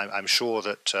I'm sure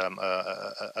that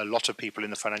a lot of people in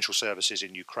the financial services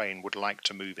in Ukraine would like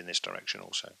to move in this direction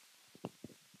also.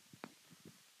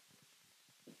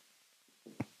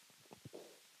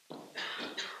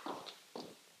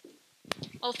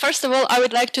 Well, first of all, I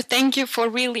would like to thank you for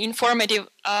really informative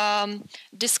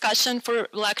discussion, for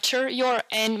lecture.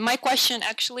 And my question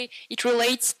actually, it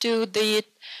relates to the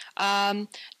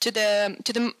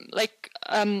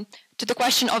to the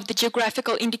question of the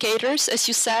geographical indicators. As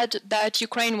you said, that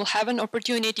Ukraine will have an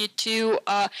opportunity to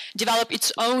develop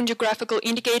its own geographical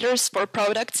indicators for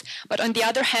products. But on the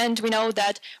other hand, we know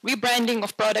that rebranding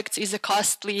of products is a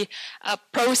costly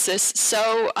process.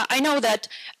 So I know that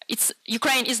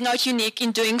Ukraine is not unique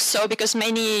in doing so, because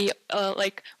many,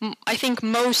 I think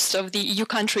most of the EU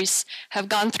countries have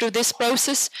gone through this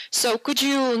process. So could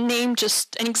you name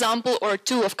just an example or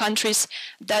two of countries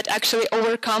that actually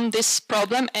overcome this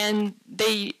problem and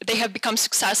they have become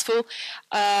successful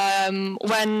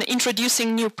when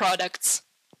introducing new products?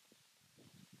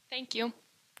 Thank you.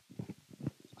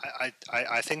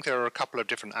 I think there are a couple of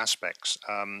different aspects.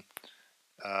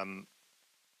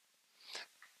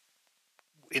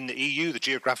 In the EU, the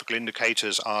geographical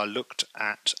indicators are looked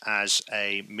at as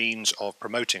a means of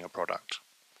promoting a product.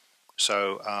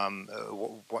 So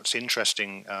what's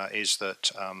interesting is that,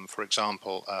 for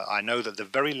example, I know that the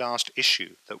very last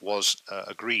issue that was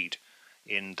agreed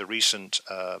in the recent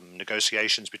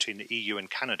negotiations between the EU and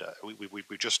Canada,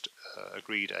 we just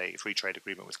agreed a free trade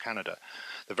agreement with Canada.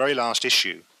 The very last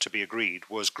issue to be agreed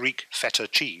was Greek feta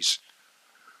cheese.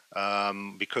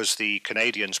 Because the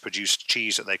Canadians produced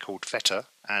cheese that they called feta,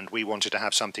 and we wanted to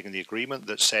have something in the agreement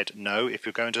that said, no, if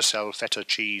you're going to sell feta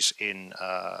cheese in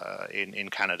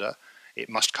Canada, it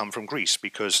must come from Greece,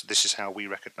 because this is how we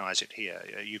recognize it here.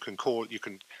 You can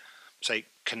say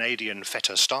Canadian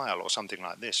feta style or something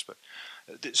like this, but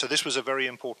so this was a very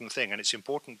important thing, and it's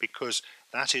important because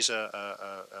that is a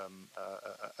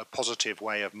positive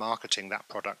way of marketing that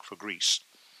product for Greece.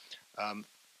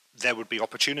 There would be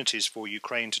opportunities for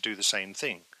Ukraine to do the same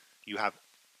thing. You have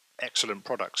excellent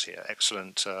products here,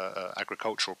 excellent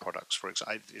agricultural products. For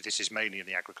example, this is mainly in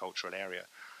the agricultural area,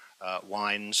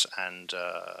 wines and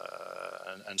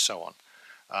so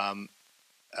on.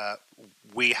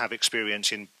 We have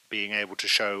experience in being able to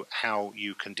show how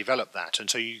you can develop that, and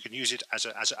so you can use it as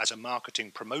a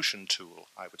marketing promotion tool,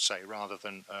 I would say, rather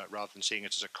than seeing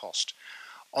it as a cost.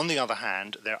 On the other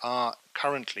hand, there are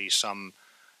currently some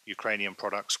Ukrainian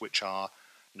products which are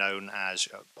known as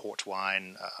port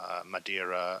wine,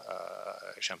 Madeira,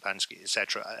 Champansky,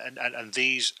 etc., and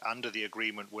these under the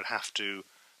agreement would have to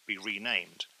be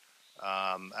renamed,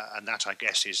 and that, I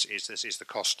guess, is the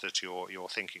cost that you're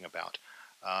thinking about.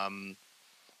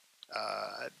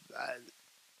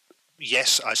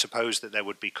 Yes, I suppose that there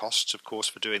would be costs, of course,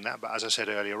 for doing that, but as I said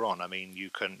earlier on, I mean, you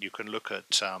can look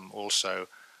at also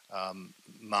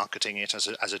marketing it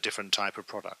as a different type of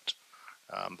product.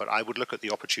 But I would look at the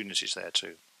opportunities there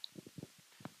too.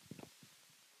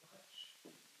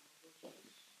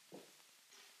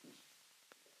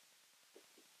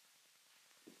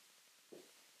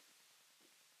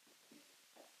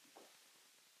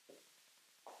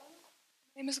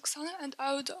 My name is Oksana, and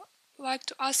I would like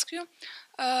to ask you,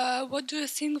 what do you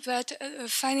think that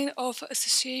signing of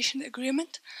association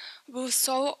agreement will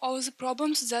solve all the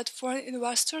problems that foreign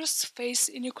investors face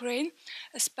in Ukraine,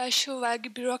 especially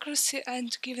like bureaucracy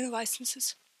and giving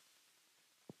licenses?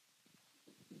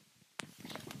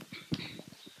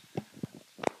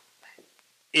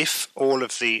 If all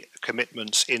of the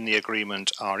commitments in the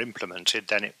agreement are implemented,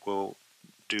 then it will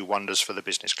do wonders for the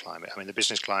business climate. I mean, the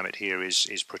business climate here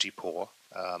is pretty poor.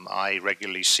 I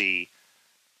regularly see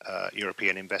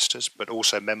European investors, but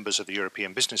also members of the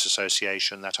European Business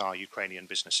Association that are Ukrainian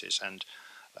businesses. And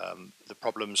the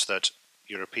problems that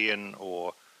European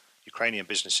or Ukrainian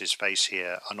businesses face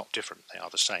here are not different. They are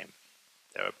the same.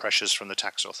 There are pressures from the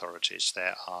tax authorities.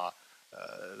 There are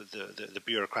the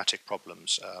bureaucratic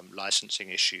problems, licensing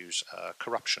issues,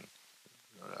 corruption,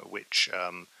 which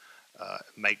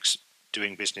makes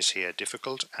doing business here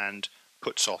difficult and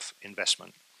puts off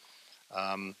investment.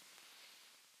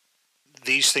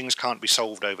 These things can't be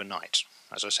solved overnight.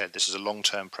 As I said, this is a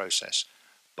long-term process.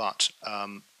 But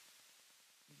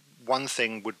one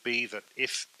thing would be that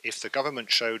if the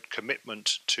government showed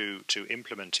commitment to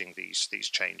implementing these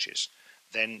changes,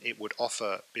 then it would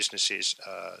offer businesses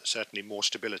certainly more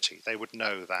stability. They would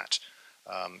know that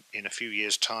in a few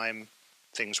years' time,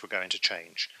 things were going to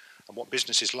change. And what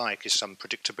businesses like is some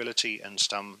predictability and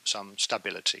some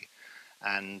stability.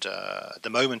 And at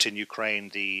the moment in Ukraine,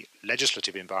 the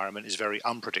legislative environment is very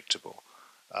unpredictable.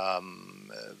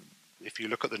 If you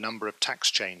look at the number of tax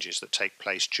changes that take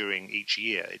place during each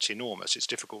year, it's enormous. It's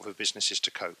difficult for businesses to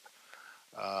cope.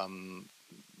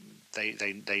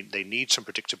 They need some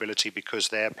predictability because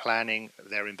they're planning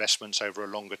their investments over a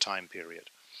longer time period.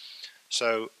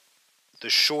 So the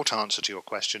short answer to your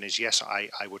question is yes, I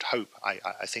would hope,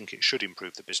 I think it should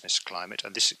improve the business climate,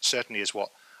 and this certainly is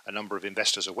what a number of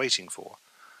investors are waiting for.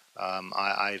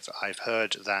 I've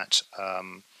heard that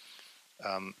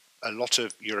a lot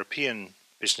of European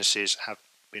businesses have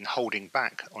been holding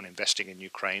back on investing in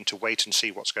Ukraine to wait and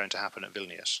see what's going to happen at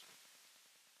Vilnius.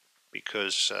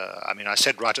 Because, I mean, I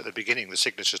said right at the beginning the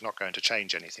signature is not going to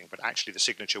change anything, but actually the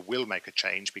signature will make a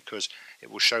change because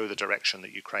it will show the direction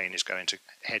that Ukraine is going to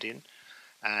head in,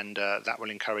 and that will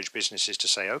encourage businesses to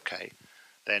say, okay,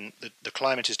 then the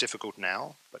climate is difficult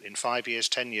now, but in 5 years,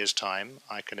 10 years' time,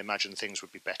 I can imagine things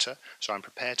would be better, so I'm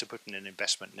prepared to put in an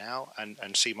investment now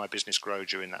and see my business grow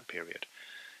during that period.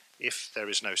 If there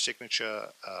is no signature,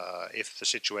 if the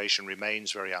situation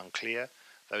remains very unclear,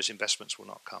 those investments will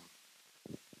not come.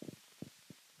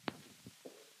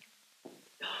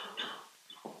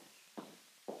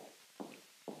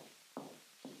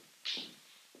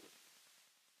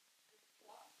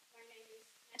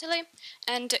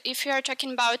 And if you are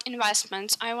talking about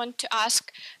investments, I want to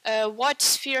ask what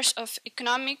spheres of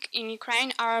economic in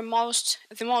Ukraine are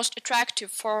the most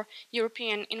attractive for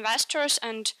European investors,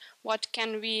 and what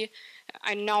can we,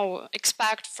 I know,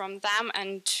 expect from them,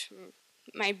 and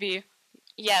maybe,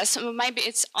 yes, maybe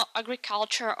it's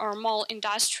agriculture or more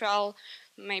industrial,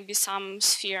 maybe some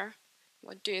sphere.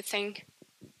 What do you think?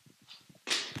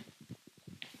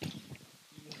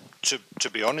 To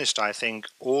be honest, I think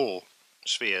all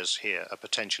spheres here are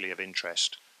potentially of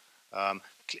interest.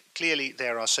 Clearly,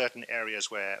 there are certain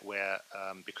areas where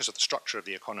because of the structure of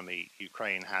the economy,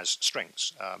 Ukraine has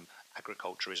strengths.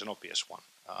 Agriculture is an obvious one.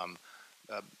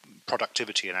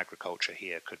 Productivity in agriculture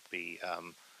here could be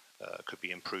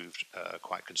improved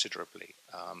quite considerably.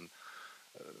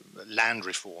 Land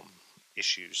reform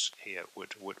issues here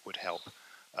would help.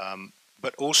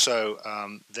 But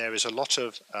also, there is a lot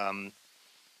of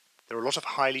there are a lot of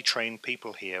highly trained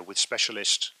people here with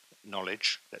specialist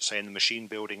knowledge. Let's say in the machine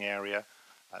building area,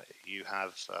 you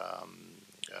have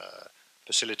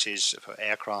facilities for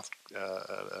aircraft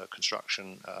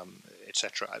construction,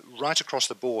 etc. Right across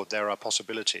the board, there are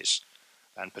possibilities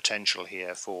and potential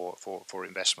here for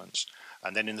investments.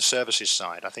 And then in the services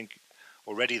side, I think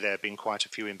already there have been quite a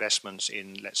few investments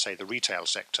in, let's say, the retail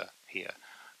sector here.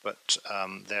 But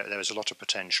there is a lot of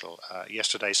potential.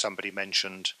 Yesterday, somebody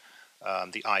mentioned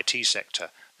the IT sector.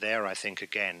 There, I think,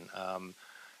 again,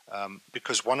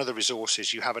 because one of the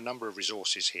resources, you have a number of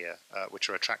resources here which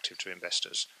are attractive to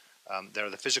investors. There are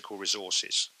the physical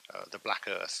resources, the black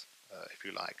earth, if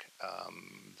you like,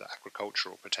 the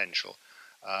agricultural potential.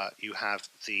 You have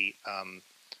the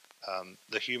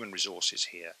human resources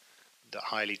here, the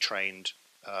highly trained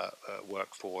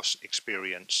workforce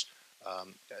experience,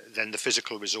 then the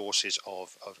physical resources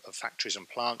of factories and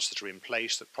plants that are in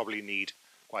place that probably need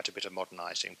quite a bit of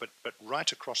modernizing, but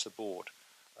right across the board,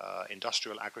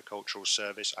 industrial, agricultural,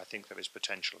 service, I think there is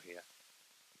potential here.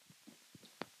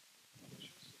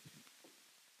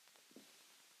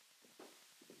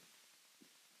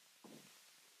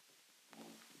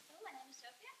 Hello, my name is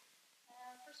Sophia.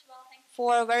 First of all, thank you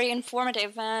for a very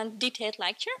informative and detailed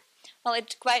lecture. Well,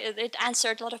 it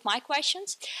answered a lot of my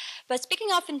questions. But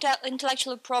speaking of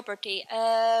intellectual property,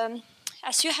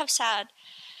 as you have said,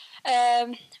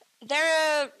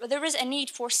 there is a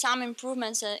need for some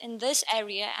improvements in this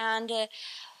area, and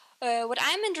what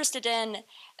I'm interested in,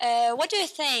 what do you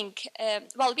think?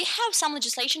 Well, we have some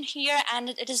legislation here, and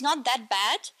it is not that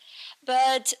bad,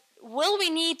 but will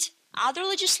we need other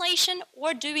legislation,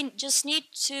 or do we just need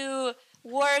to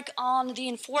work on the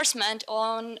enforcement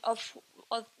of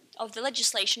the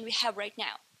legislation we have right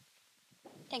now?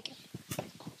 Thank you.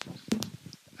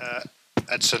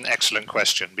 That's an excellent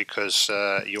question, because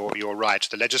you're right.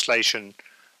 The legislation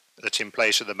that's in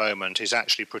place at the moment is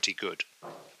actually pretty good.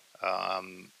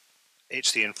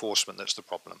 It's the enforcement that's the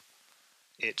problem.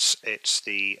 It's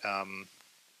the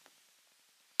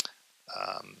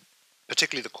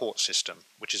particularly the court system,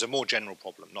 which is a more general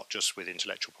problem, not just with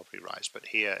intellectual property rights, but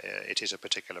here it is a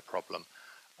particular problem.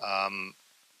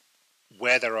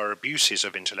 Where there are abuses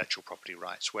of intellectual property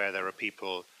rights, where there are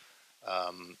people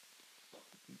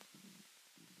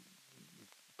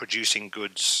producing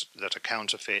goods that are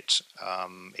counterfeit,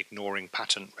 ignoring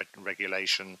patent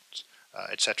regulations,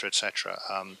 etc., etc.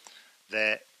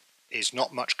 There is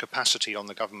not much capacity on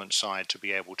the government side to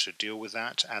be able to deal with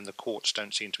that, and the courts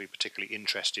don't seem to be particularly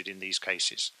interested in these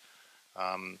cases.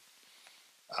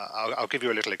 I'll give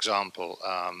you a little example,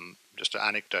 just an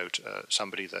anecdote.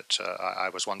 Somebody that I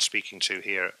was once speaking to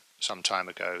here some time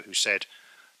ago who said,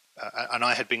 and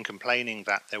I had been complaining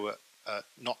that there were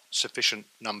not sufficient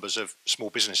numbers of small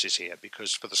businesses here,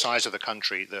 because for the size of the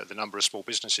country, the number of small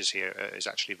businesses here is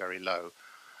actually very low.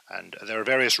 And there are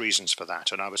various reasons for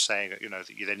that. And I was saying, you know,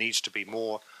 there needs to be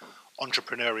more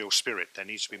entrepreneurial spirit. There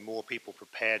needs to be more people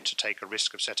prepared to take a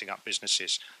risk of setting up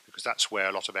businesses, because that's where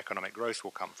a lot of economic growth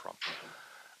will come from.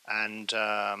 And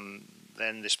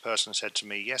then this person said to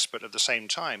me, yes, but at the same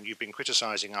time, you've been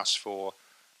criticizing us for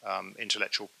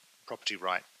intellectual property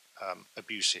right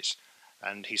abuses.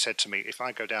 And he said to me, if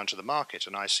I go down to the market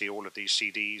and I see all of these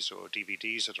CDs or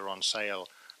DVDs that are on sale,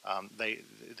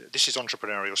 this is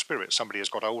entrepreneurial spirit. Somebody has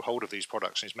got hold of these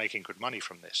products and is making good money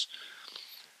from this.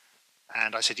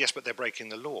 And I said, yes, but they're breaking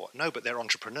the law. No, but they're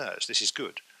entrepreneurs. This is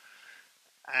good.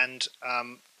 And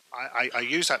I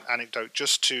use that anecdote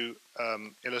just to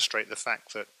illustrate the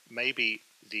fact that maybe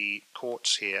the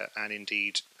courts here, and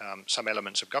indeed some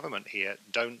elements of government here,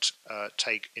 don't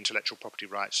take intellectual property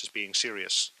rights as being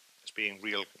serious, as being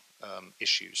real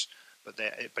issues.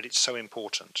 But it's so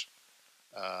important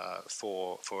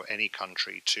for any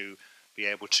country to be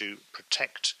able to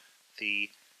protect the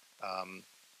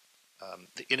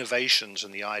innovations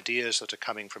and the ideas that are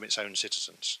coming from its own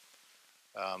citizens,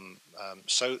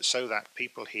 so that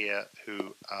people here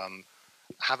who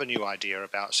have a new idea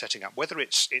about setting up, whether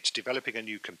it's developing a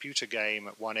new computer game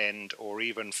at one end, or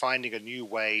even finding a new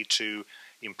way to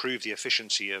improve the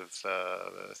efficiency of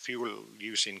fuel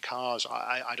use in cars,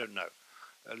 I don't know.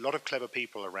 A lot of clever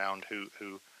people around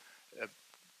who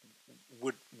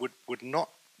would not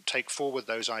take forward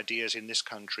those ideas in this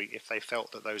country if they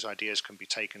felt that those ideas can be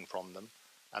taken from them,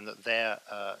 and that their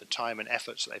time and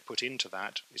efforts that they put into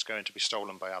that is going to be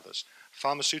stolen by others.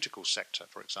 Pharmaceutical sector,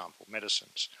 for example,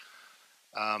 medicines.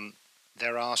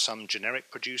 There are some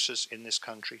generic producers in this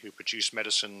country who produce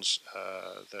medicines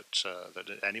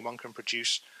that anyone can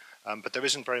produce, but there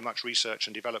isn't very much research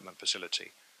and development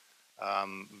facility.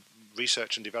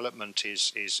 Research and development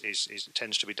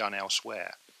tends to be done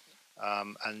elsewhere,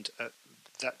 and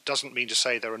that doesn't mean to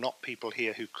say there are not people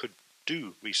here who could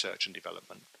do research and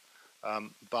development,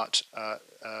 but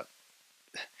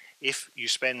if you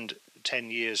spend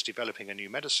 10 years developing a new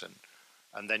medicine,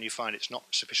 and then you find it's not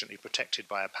sufficiently protected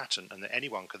by a patent, and that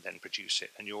anyone can then produce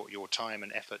it, and your time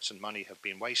and efforts and money have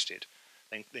been wasted,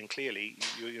 then clearly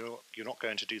you're not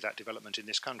going to do that development in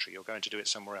this country. You're going to do it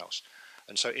somewhere else.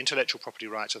 And so intellectual property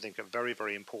rights, I think, are very,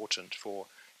 very important for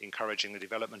encouraging the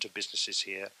development of businesses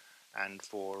here, and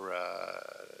for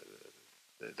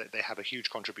they have a huge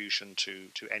contribution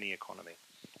to any economy.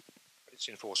 But it's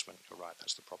enforcement, you're right,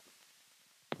 that's the problem.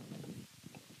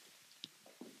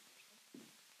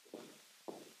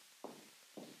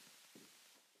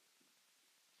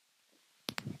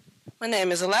 My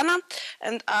name is Elena,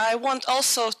 and I want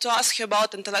also to ask you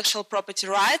about intellectual property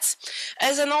rights,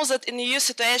 as I know that in the EU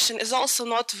situation is also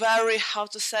not very, how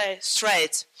to say,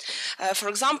 straight. For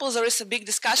example, there is a big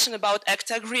discussion about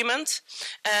ACTA agreement,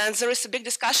 and there is a big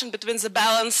discussion between the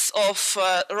balance of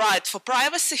right for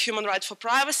privacy, human right for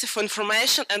privacy, for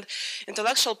information, and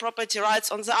intellectual property rights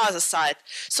on the other side.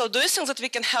 So do you think that we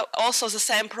can have also the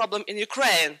same problem in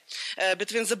Ukraine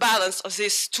between the balance of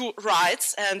these two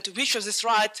rights, and which of these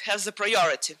rights has the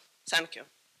priority? Thank you.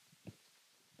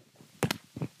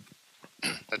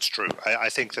 That's true. I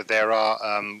think that there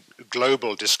are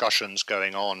global discussions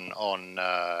going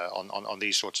on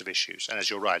these sorts of issues. And as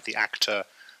you're right, the ACTA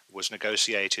was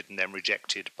negotiated and then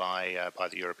rejected by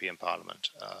the European Parliament,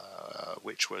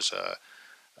 which was a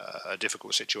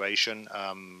difficult situation.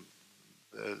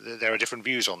 There are different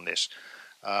views on this.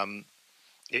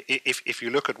 If you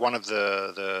look at one of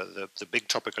the big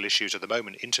topical issues at the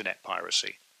moment, internet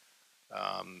piracy,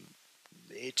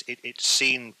 it's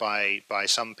seen by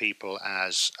some people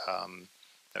as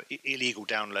illegal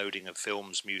downloading of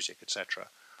films, music, etc.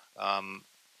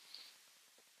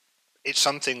 It's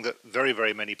something that very,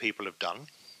 very many people have done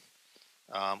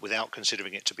without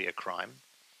considering it to be a crime.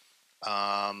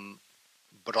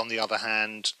 But on the other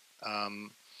hand,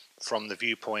 from the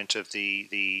viewpoint of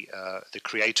the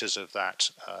creators of that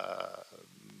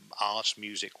art,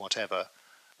 music, whatever,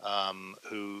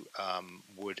 who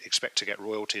would expect to get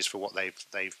royalties for what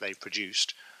they've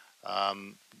produced.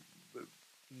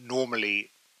 Normally,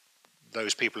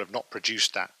 those people have not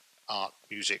produced that art,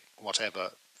 music,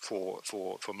 whatever for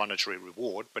monetary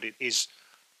reward, but it is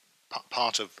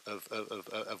part of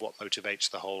what motivates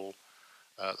the whole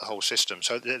system.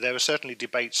 So there are certainly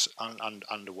debates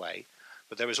underway.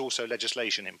 But there is also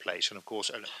legislation in place, and of course,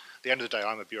 at the end of the day,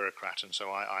 I'm a bureaucrat, and so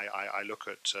I look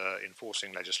at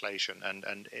enforcing legislation.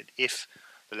 And if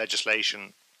the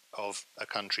legislation of a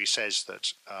country says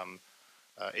that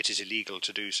it is illegal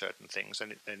to do certain things,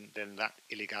 then that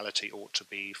illegality ought to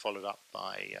be followed up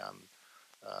by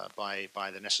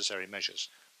the necessary measures.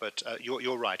 But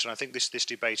you're right, and I think this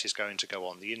debate is going to go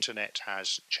on. The internet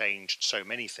has changed so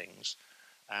many things,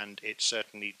 and it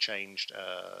certainly changed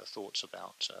thoughts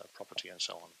about property and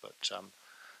so on. But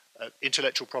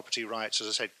intellectual property rights, as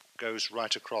I said, goes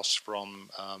right across from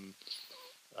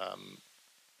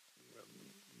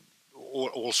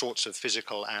all sorts of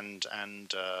physical and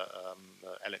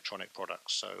electronic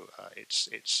products. So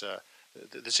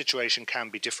the situation can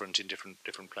be different in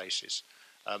different places.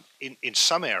 In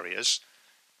some areas,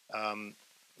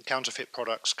 counterfeit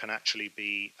products can actually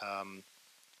be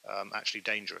actually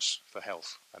dangerous for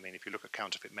health. I mean, if you look at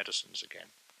counterfeit medicines again,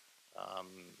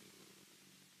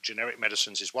 generic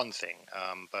medicines is one thing,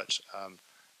 but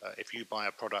if you buy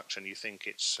a product and you think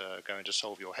it's going to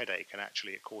solve your headache, and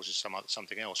actually it causes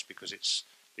something else because it's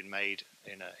been made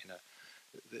in a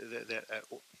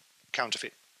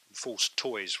counterfeit false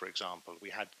toys, for example. We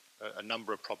had a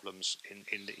number of problems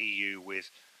in the EU with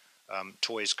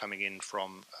toys coming in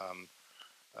from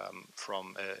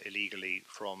illegally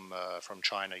from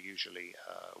China, usually,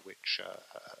 which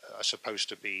are supposed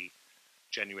to be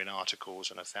genuine articles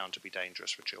and are found to be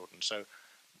dangerous for children. So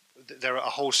there are a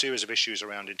whole series of issues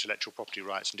around intellectual property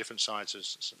rights and different sides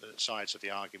of the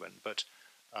argument. But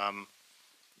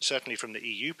certainly from the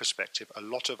EU perspective, a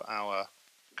lot of our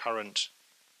current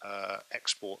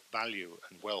export value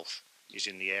and wealth is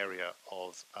in the area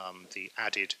of the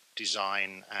added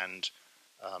design and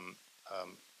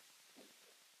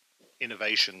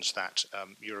innovations that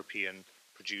European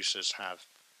producers have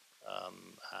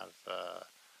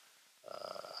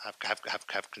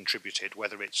contributed,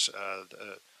 whether it's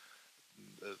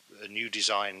a new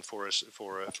design for a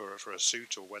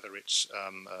suit, or whether it's,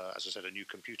 as I said, a new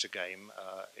computer game.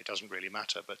 It doesn't really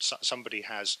matter. But somebody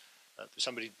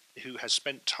who has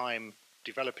spent time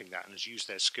developing that and has used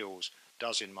their skills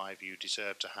does, in my view,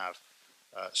 deserve to have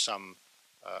some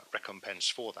recompense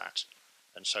for that.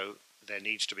 And so there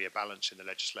needs to be a balance in the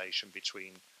legislation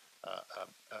between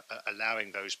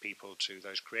allowing those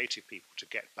creative people to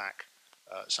get back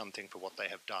something for what they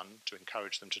have done, to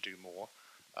encourage them to do more,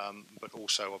 but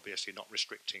also obviously not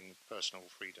restricting personal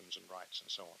freedoms and rights and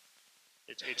so on.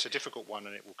 It's a difficult one,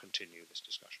 and it will continue, this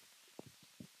discussion.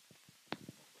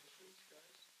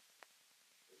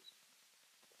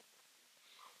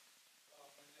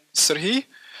 Sergei,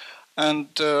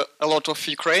 and a lot of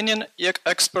Ukrainian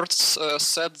experts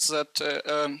said that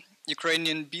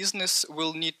Ukrainian business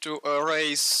will need to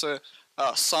raise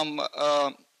some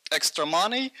extra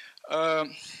money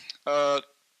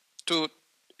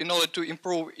in order to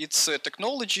improve its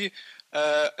technology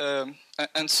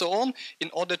and so on, in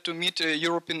order to meet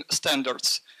European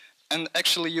standards. And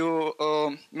actually, you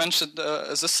mentioned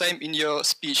the same in your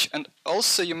speech. And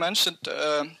also, you mentioned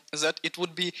that it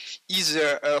would be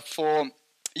easier for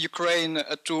Ukraine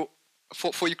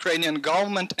for Ukrainian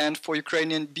government and for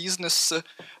Ukrainian business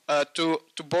to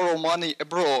borrow money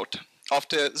abroad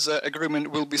after the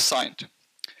agreement will be signed.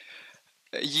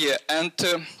 Yeah, and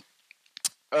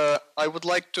I would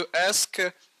like to ask,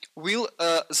 will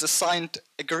the signed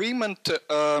agreement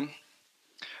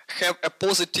have a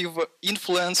positive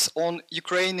influence on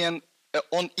Ukrainian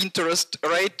on interest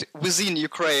rate within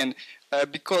Ukraine?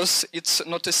 Because it's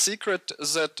not a secret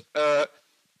that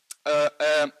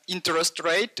interest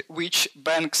rate which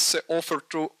banks offer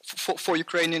for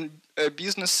Ukrainian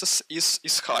businesses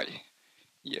is high.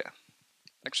 Yeah,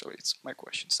 actually, it's my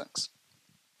question. Thanks.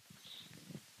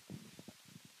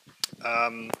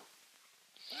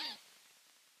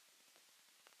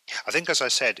 I think, as I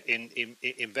said, in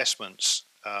investments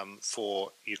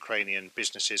for Ukrainian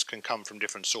businesses can come from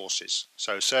different sources.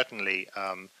 So certainly,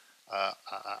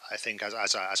 I think, as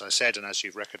I said, and as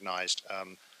you've recognised,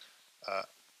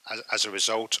 as a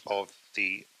result of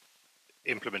the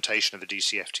implementation of the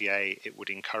DCFTA, it would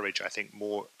encourage, I think,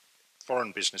 more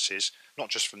foreign businesses, not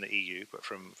just from the EU, but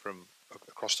from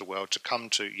across the world, to come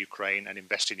to Ukraine and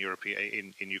invest in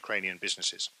Ukrainian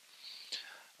businesses.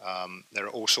 There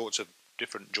are all sorts of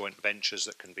different joint ventures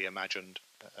that can be imagined,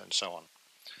 and so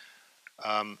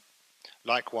on.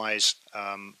 Likewise,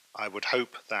 I would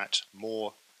hope that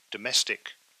more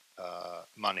domestic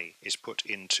money is put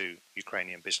into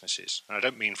Ukrainian businesses. And I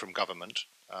don't mean from government.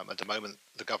 At the moment,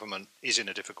 the government is in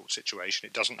a difficult situation.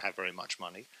 It doesn't have very much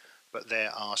money, but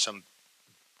there are some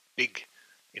big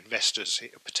investors,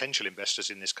 potential investors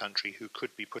in this country, who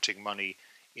could be putting money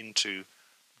into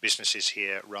businesses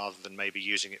here rather than maybe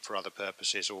using it for other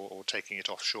purposes or taking it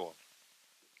offshore.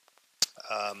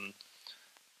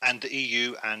 And the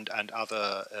EU and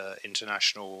other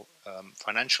international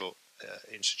financial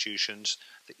institutions,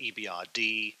 the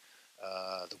EBRD,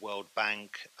 the World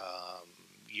Bank,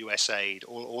 USAID,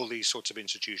 all these sorts of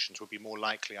institutions would be more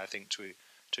likely, I think, to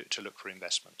look for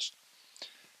investments.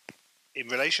 In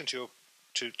relation to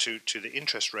the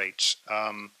interest rates,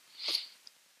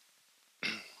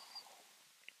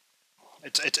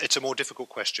 It's a more difficult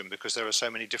question because there are so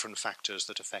many different factors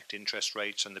that affect interest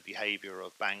rates and the behavior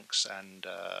of banks and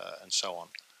so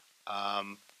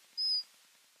on.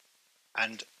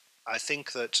 And I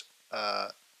think that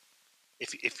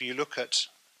if you look at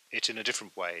it in a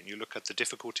different way and you look at the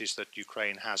difficulties that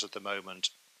Ukraine has at the moment,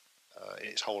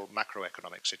 its whole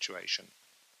macroeconomic situation,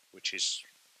 which is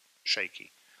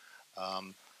shaky,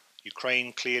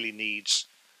 Ukraine clearly needs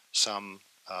some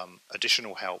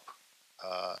additional help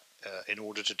in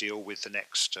order to deal with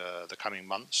the coming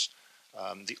months.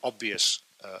 The obvious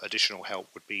additional help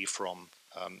would be from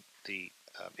the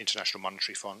International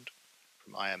Monetary Fund,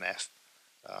 from IMF,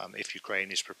 if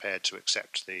Ukraine is prepared to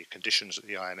accept the conditions that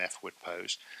the IMF would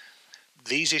pose.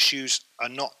 These issues are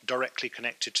not directly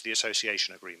connected to the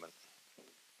association agreement.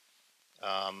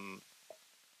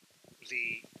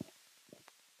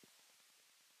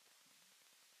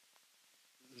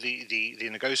 The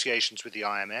negotiations with the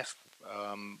IMF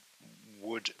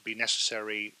would be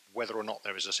necessary whether or not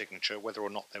there is a signature, whether or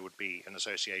not there would be an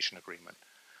association agreement.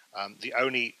 The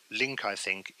only link, I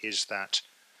think, is that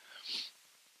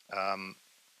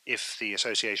if the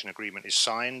association agreement is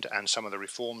signed and some of the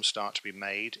reforms start to be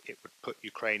made, it would put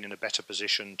Ukraine in a better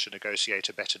position to negotiate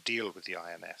a better deal with the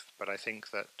IMF. But I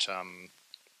think that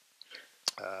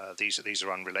these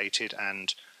are unrelated,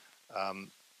 and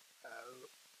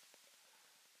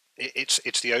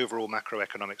it's the overall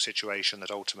macroeconomic situation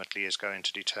that ultimately is going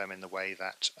to determine the way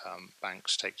that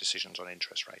banks take decisions on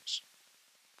interest rates.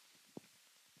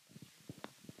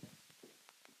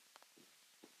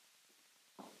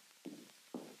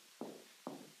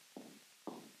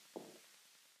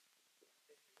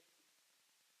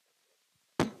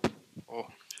 Oh,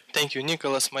 thank you,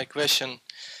 Nicholas. My question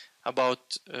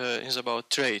is about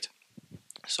trade.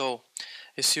 So,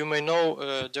 as you may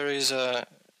know, there is a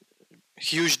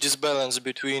huge disbalance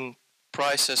between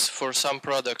prices for some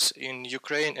products in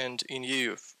Ukraine and in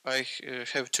EU. I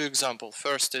have two examples.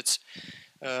 First, it's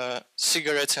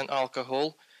cigarettes and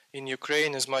alcohol. In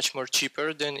Ukraine is much more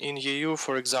cheaper than in EU.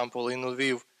 For example, in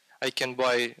Lviv, I can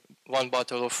buy one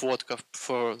bottle of vodka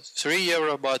for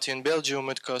 €3, but in Belgium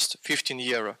it costs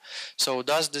 €15. So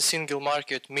does the single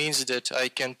market means that I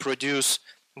can produce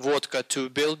vodka to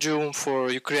Belgium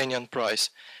for Ukrainian price?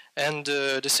 And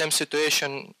the same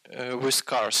situation with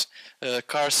cars.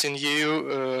 Cars in EU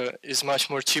is much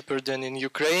more cheaper than in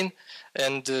Ukraine.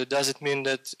 And does it mean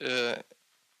that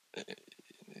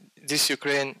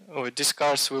these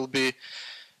cars will be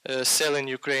sell in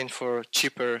Ukraine for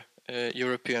cheaper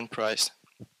European price?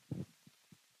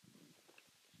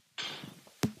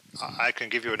 I can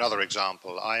give you another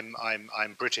example.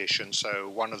 I'm British, and so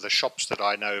one of the shops that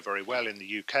I know very well in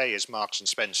the UK is Marks and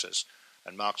Spencer's,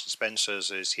 and Marks and Spencer's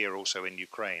is here also in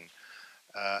Ukraine.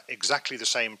 Exactly the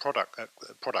same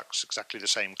products, exactly the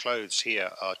same clothes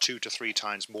here are 2 to 3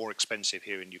 times more expensive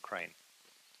here in Ukraine.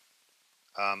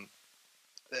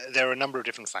 There are a number of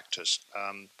different factors.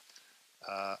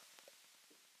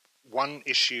 One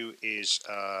issue is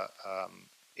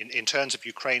in terms of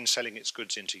Ukraine selling its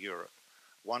goods into Europe.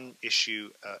 One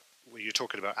issue, when you're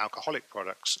talking about alcoholic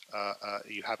products,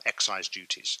 you have excise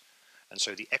duties. And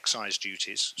so the excise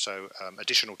duties, so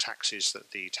additional taxes that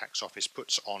the tax office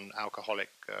puts on alcoholic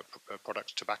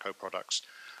products, tobacco products,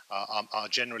 are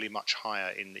generally much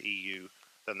higher in the EU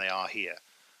than they are here.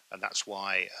 And that's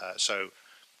why, so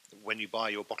when you buy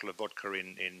your bottle of vodka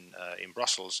in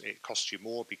Brussels, it costs you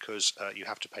more because you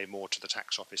have to pay more to the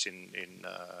tax office in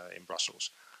Brussels.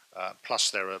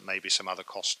 Plus, there are maybe some other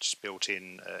costs built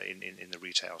in the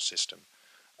retail system.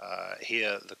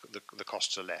 Here, the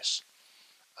costs are less.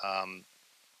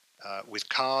 With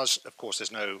cars, of course, there's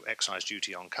no excise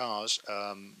duty on cars.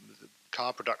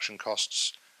 Car production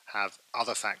costs have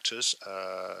other factors,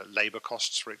 labor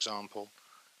costs, for example,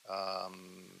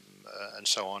 and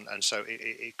so on. And so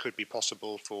it could be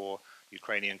possible for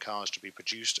Ukrainian cars to be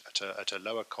produced at a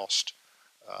lower cost.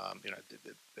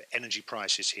 The energy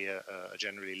prices here are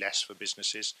generally less for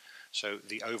businesses, so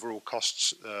the overall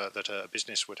costs that a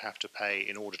business would have to pay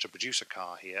in order to produce a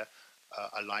car here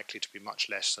are likely to be much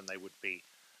less than they would be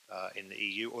in the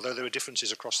EU, although there are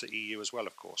differences across the EU as well,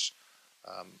 of course.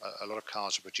 A lot of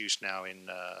cars are produced now in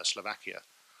Slovakia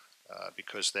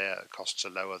because their costs are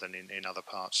lower than in other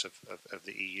parts of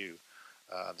the EU.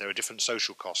 There are different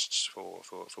social costs for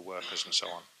workers and so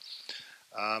on.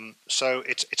 So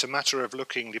it's a matter of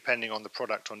looking, depending on the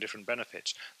product, on different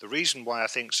benefits. The reason why I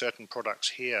think certain products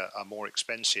here are more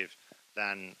expensive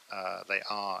than they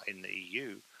are in the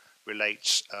EU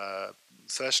relates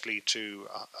firstly to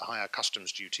higher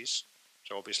customs duties.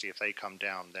 So obviously if they come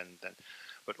down, then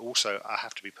but also, I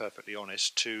have to be perfectly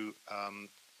honest, to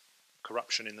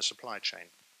corruption in the supply chain.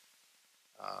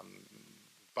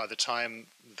 by the time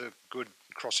the good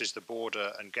crosses the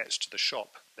border and gets to the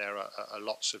shop, there are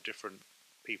lots of different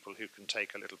people who can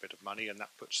take a little bit of money, and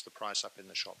that puts the price up in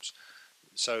the shops.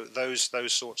 So those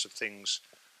sorts of things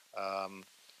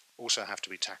also have to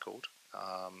be tackled,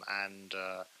 and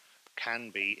can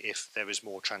be if there is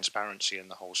more transparency in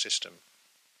the whole system.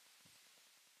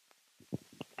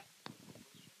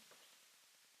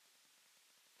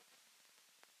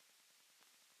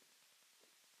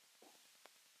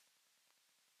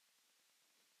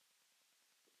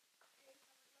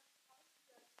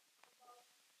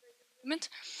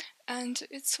 And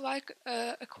it's like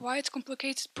a quite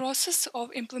complicated process of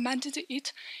implementing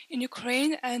it in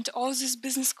Ukraine, and all this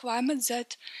business climate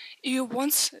that EU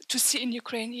wants to see in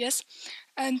Ukraine, yes.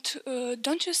 And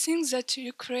don't you think that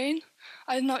Ukraine,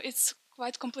 I don't know, it's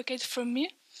quite complicated for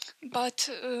me, but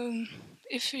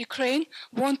if Ukraine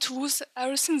won't lose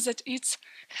everything that it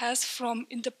has from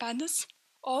independence,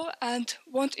 and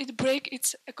won't it break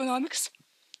its economics,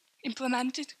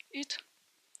 implemented it?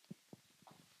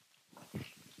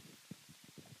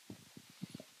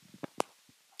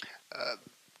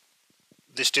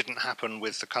 This didn't happen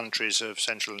with the countries of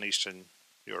Central and Eastern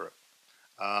Europe.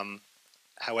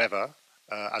 However,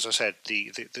 as I said,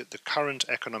 the current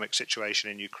economic situation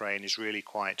in Ukraine is really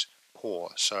quite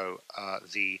poor. So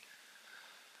the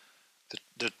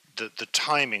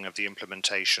timing of the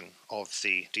implementation of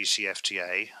the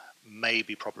DCFTA may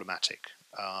be problematic.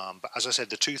 But as I said,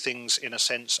 the two things, in a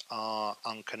sense, are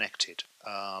unconnected.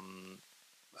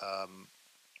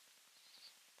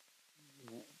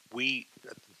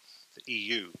 The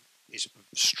EU is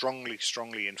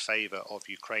strongly in favor of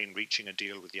Ukraine reaching a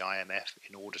deal with the IMF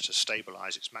in order to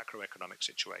stabilize its macroeconomic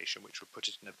situation, which would put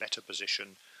it in a better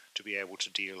position to be able to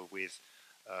deal with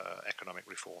economic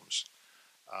reforms.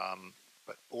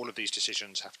 But all of these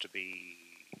decisions have to be,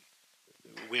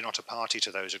 we're not a party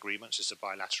to those agreements. It's a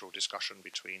bilateral discussion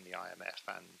between the IMF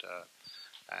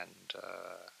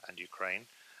and Ukraine.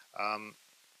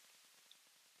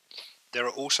 There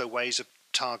are also ways of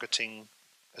targeting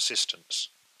assistance.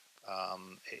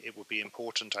 It would be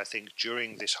important, I think,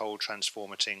 during this whole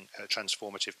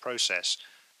transformative process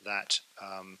that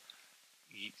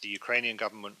the Ukrainian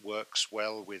government works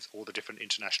well with all the different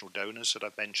international donors that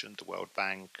I've mentioned, the World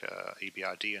Bank,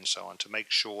 EBRD, and so on, to make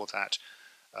sure that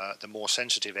the more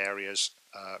sensitive areas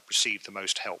receive the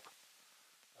most help.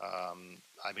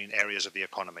 I mean, areas of the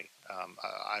economy.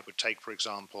 I would take, for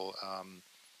example,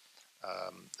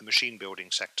 the machine building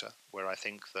sector, where I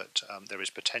think that there is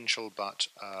potential, but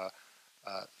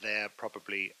there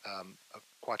probably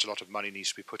quite a lot of money needs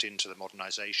to be put into the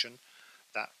modernization.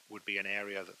 That would be an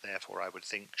area that, therefore, I would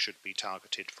think should be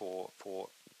targeted for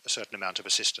a certain amount of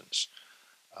assistance.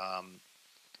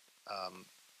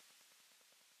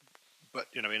 But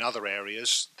in other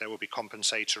areas there will be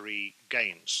compensatory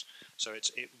gains. So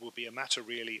it will be a matter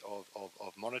really of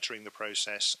monitoring the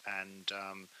process and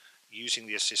using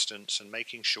the assistance and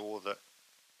making sure that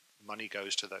money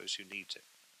goes to those who need it.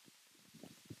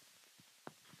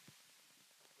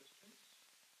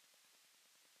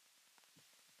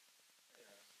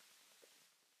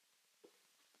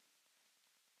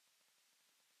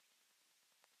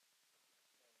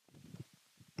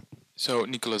 So,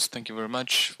 Nicholas, thank you very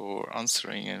much for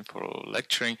answering and for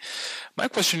lecturing. My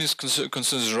question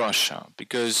concerns Russia,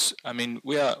 because I mean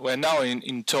we're now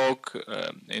in talk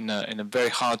in a very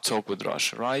hard talk with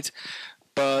Russia, right?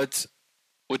 But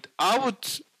what I would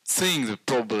think that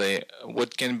probably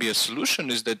what can be a solution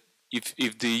is that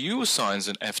if the EU signs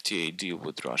an FTA deal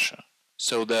with Russia,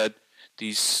 so that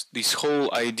this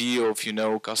whole idea of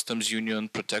customs union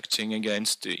protecting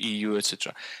against the EU,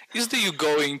 etc. Is the EU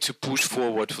going to push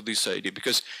forward for this idea?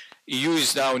 Because EU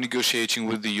is now negotiating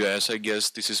with the US. I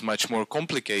guess this is much more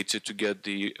complicated to get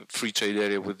the free trade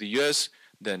area with the US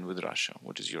than with Russia.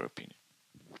 What is your opinion?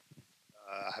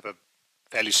 I have a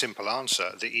fairly simple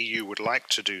answer. The EU would like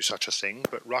to do such a thing,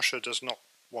 but Russia does not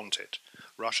want it.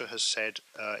 Russia has said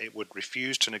it would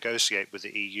refuse to negotiate with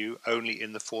the EU only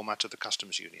in the format of the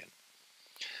customs union,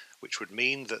 which would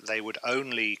mean that they would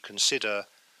only consider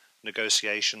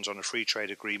negotiations on a free trade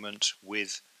agreement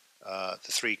with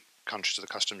the three countries of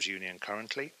the customs union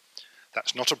currently.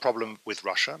 That's not a problem with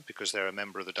Russia because they're a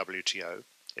member of the WTO.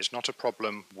 It's not a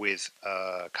problem with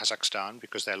Kazakhstan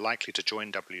because they're likely to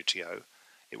join WTO.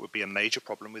 It would be a major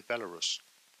problem with Belarus.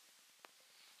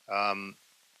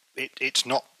 It's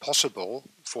not possible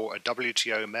for a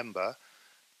WTO member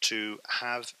to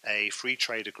have a free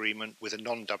trade agreement with a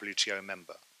non-WTO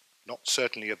member. Not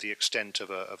certainly of the extent of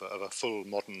a full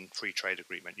modern free trade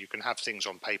agreement. You can have things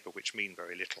on paper which mean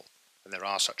very little, and there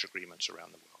are such agreements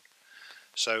around the world.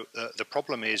 So the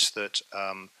problem is that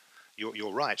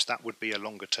you're right, that would be a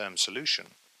longer term solution.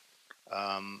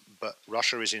 But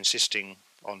Russia is insisting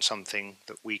on something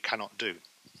that we cannot do.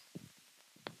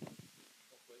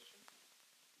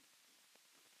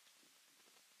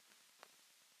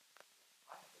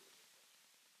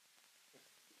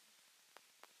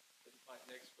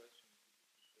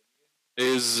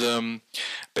 Is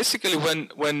basically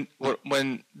when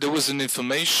there was an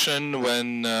information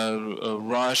when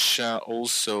Russia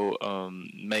also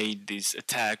made this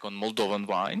attack on Moldovan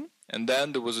wine, and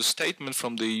then there was a statement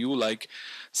from the EU like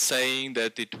saying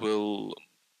that it will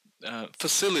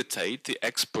facilitate the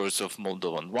exports of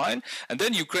Moldovan wine, and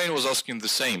then Ukraine was asking the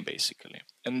same basically,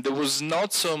 and there was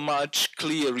not so much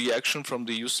clear reaction from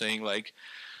the EU saying like,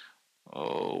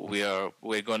 oh,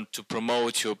 we're going to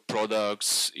promote your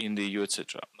products in the EU,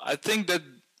 etc. I think that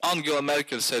Angela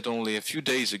Merkel said only a few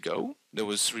days ago, there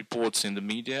was reports in the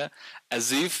media,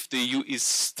 as if the EU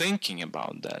is thinking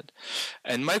about that.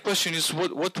 And my question is,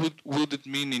 what would it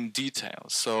mean in detail?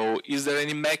 So is there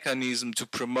any mechanism to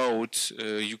promote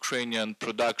Ukrainian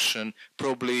production,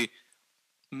 probably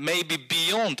maybe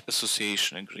beyond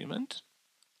association agreement?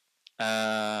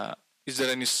 Is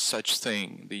there any such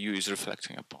thing the EU is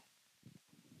reflecting upon?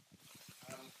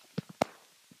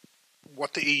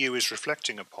 What the EU is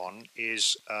reflecting upon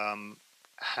is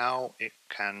how it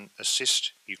can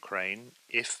assist Ukraine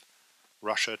if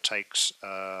Russia takes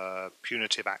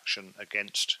punitive action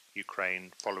against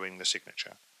Ukraine following the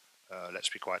signature. Let's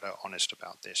be quite honest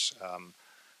about this.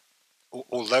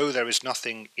 Although there is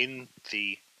nothing in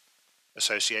the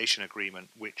association agreement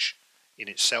which in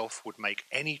itself would make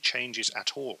any changes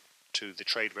at all to the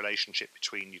trade relationship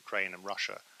between Ukraine and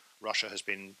Russia, Russia has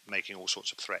been making all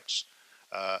sorts of threats.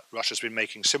 Russia's been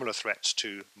making similar threats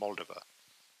to Moldova.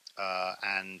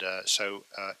 So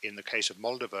in the case of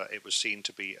Moldova, it was seen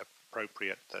to be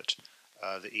appropriate that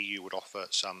the EU would offer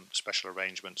some special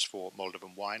arrangements for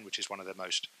Moldovan wine, which is one of their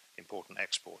most important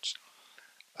exports.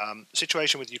 The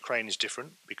situation with Ukraine is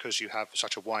different because you have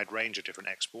such a wide range of different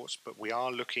exports, but we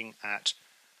are looking at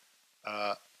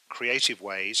creative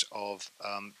ways of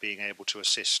being able to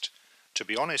assist. To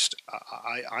be honest,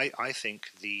 I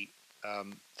think the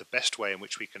best way in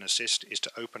which we can assist is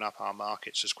to open up our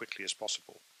markets as quickly as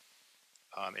possible.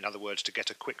 In other words, to get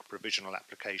a quick provisional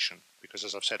application, because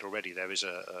as I've said already, there is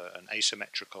an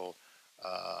asymmetrical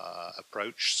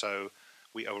approach. So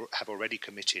we have already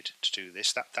committed to do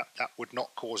this. That would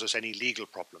not cause us any legal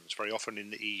problems. Very often in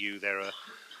the EU,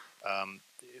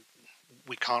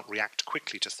 we can't react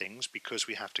quickly to things because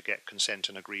we have to get consent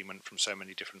and agreement from so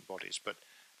many different bodies. But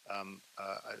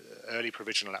early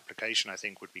provisional application, I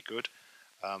think, would be good.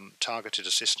 Targeted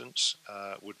assistance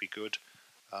would be good.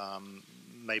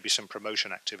 Maybe some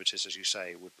promotion activities, as you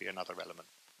say, would be another element.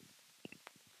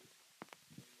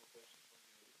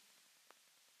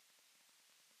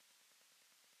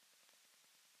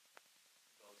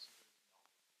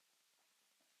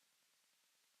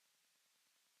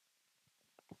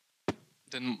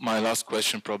 Then my last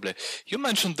question, probably. You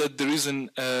mentioned that there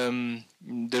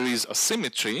is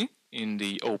asymmetry in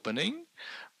the opening,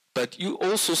 but you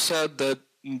also said that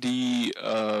the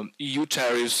EU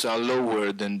tariffs are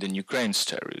lower than Ukraine's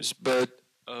tariffs. But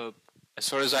as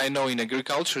far as I know, in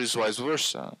agriculture, it's vice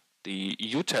versa. The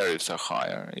EU tariffs are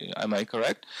higher. Am I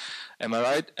correct? Am I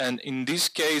right? And in this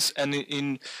case, and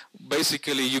in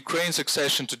basically Ukraine's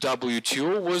accession to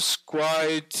WTO was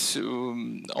quite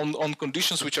on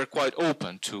conditions which are quite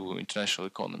open to international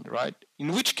economy, right?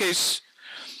 In which case,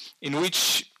 in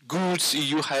which goods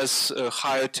EU has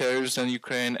higher tariffs than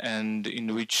Ukraine, and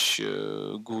in which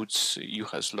goods EU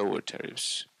has lower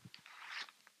tariffs?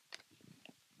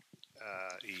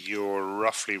 You're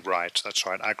roughly right. That's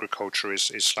right. Agriculture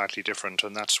is slightly different,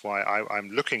 and that's why I'm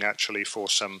looking actually for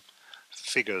some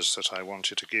figures that I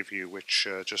wanted to give you, which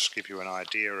just give you an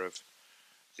idea of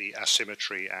the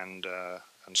asymmetry and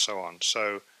so on.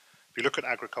 So, if you look at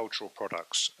agricultural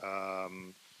products,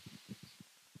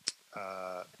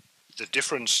 the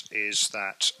difference is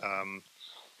that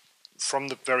from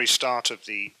the very start of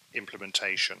the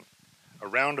implementation,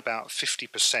 around about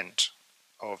 50%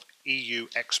 of EU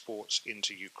exports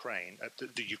into Ukraine,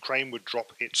 the Ukraine would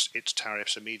drop its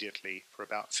tariffs immediately for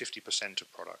about 50%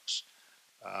 of products.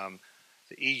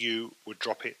 The EU would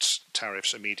drop its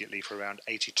tariffs immediately for around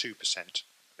 82%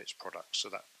 of its products, so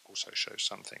that also shows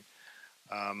something.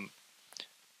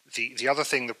 The other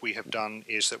thing that we have done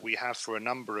is that we have for a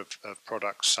number of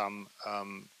products some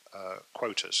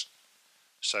quotas.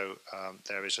 So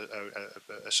there is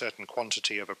a certain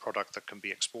quantity of a product that can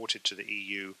be exported to the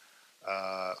EU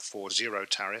for zero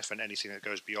tariff, and anything that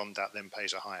goes beyond that then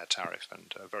pays a higher tariff,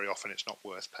 and very often it's not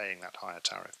worth paying that higher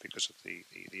tariff because of the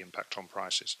impact on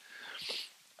prices.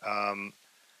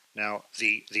 Now,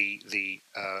 the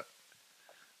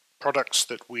products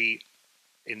that we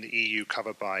in the EU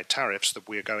cover by tariffs that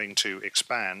we're going to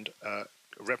expand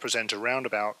represent around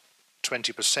about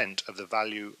 20% of the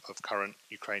value of current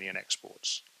Ukrainian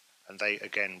exports. And they,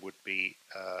 again, would be,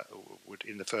 would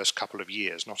in the first couple of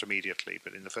years, not immediately,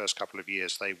 but in the first couple of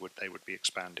years, they would be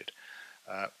expanded.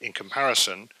 In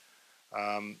comparison,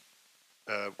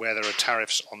 where there are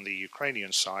tariffs on the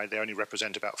Ukrainian side, they only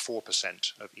represent about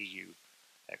 4% of EU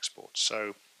exports.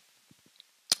 So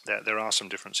there are some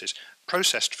differences.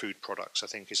 Processed food products, I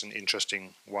think, is an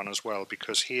interesting one as well,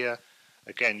 because here,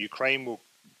 again, Ukraine will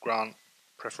grant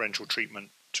preferential treatment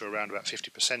to around about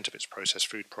 50% of its processed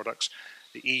food products.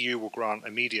 The EU will grant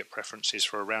immediate preferences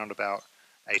for around about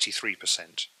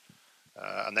 83%.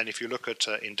 And then if you look at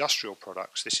industrial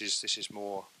products, this is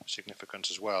more significant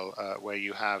as well, where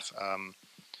you have,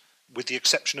 with the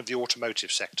exception of the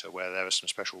automotive sector, where there are some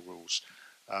special rules,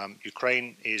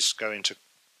 Ukraine is going to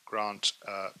grant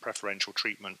preferential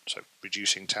treatment, so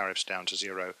reducing tariffs down to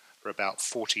zero, for about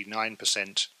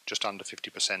 49%, just under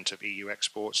 50% of EU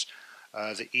exports.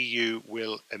 The EU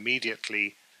will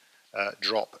immediately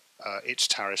drop its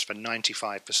tariffs for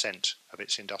 95% of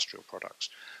its industrial products.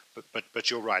 But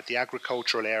you're right. The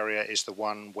agricultural area is the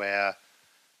one where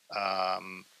I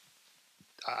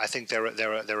think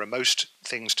there are most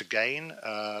things to gain.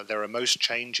 There are most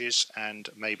changes, and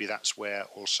maybe that's where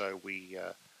also we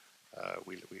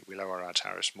lower our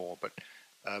tariffs more. But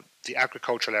the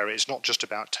agricultural area is not just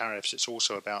about tariffs. It's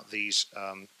also about these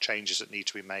changes that need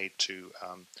to be made to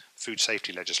food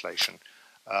safety legislation.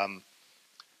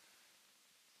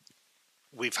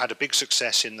 We've had a big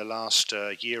success in the last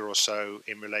year or so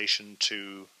in relation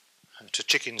to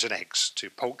chickens and eggs, to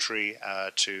poultry,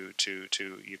 to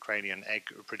Ukrainian egg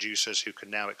producers who can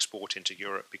now export into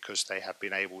Europe because they have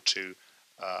been able to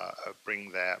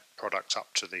bring their products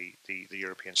up to the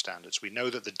European standards. We know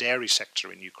that the dairy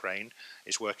sector in Ukraine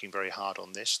is working very hard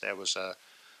on this. There was a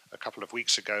couple of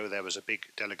weeks ago, there was a big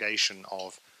delegation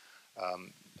of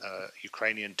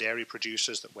Ukrainian dairy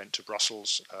producers that went to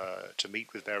Brussels to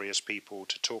meet with various people,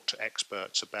 to talk to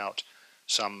experts about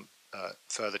some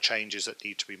further changes that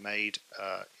need to be made.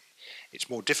 It's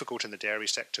more difficult in the dairy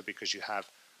sector because you have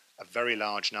a very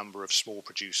large number of small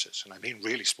producers, and I mean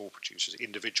really small producers,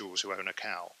 individuals who own a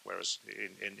cow, whereas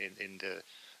in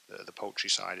the poultry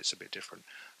side it's a bit different.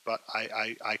 But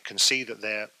I can see that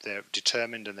they're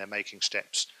determined and they're making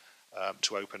steps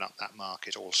to open up that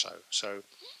market also. So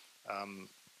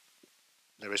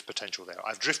there is potential there.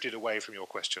 I've drifted away from your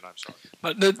question, I'm sorry.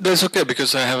 But that's okay,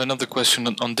 because I have another question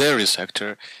on dairy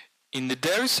sector. In the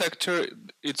dairy sector,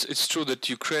 it's true that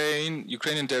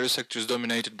Ukrainian dairy sector is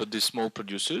dominated by these small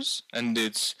producers, and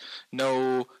it's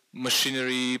no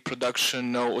machinery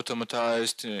production, no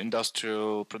automatized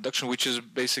industrial production, which is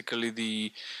basically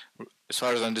the, as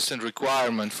far as I understand,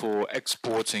 requirement for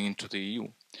exporting into the EU.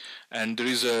 And there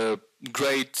is a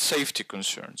great safety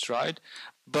concerns, right?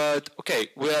 But okay,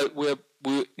 we're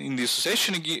in the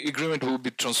association agreement, we'll be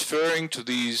transferring to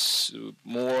these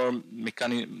more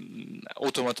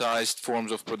automatized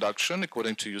forms of production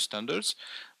according to EU standards.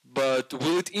 But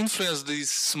will it influence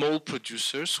these small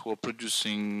producers who are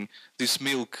producing this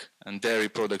milk and dairy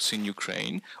products in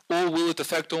Ukraine, or will it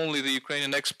affect only the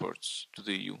Ukrainian exports to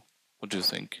the EU? What do you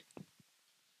think?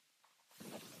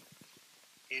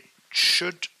 It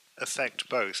should affect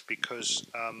both, because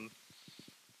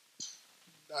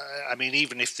I mean,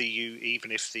 even if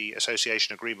the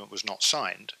association agreement was not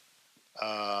signed,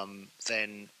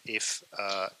 then if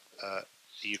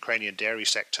the Ukrainian dairy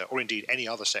sector, or indeed any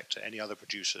other sector, any other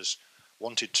producers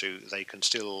wanted to, they can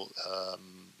still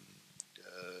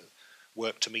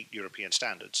work to meet European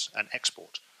standards and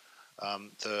export.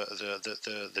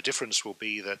 The difference will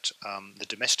be that the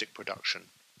domestic production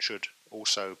should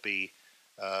also be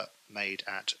made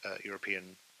at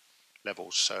European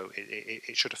levels, so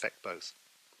it should affect both.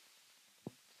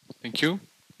 Thank you.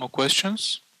 More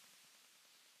questions?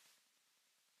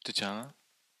 Tatiana?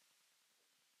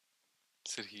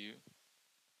 Sergio?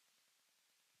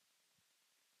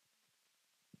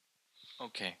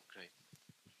 Okay, great.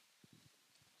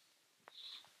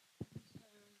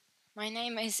 My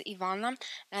name is Ivana,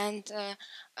 and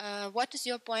what is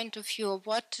your point of view?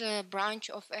 What branch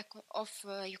of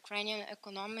Ukrainian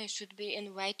economy should be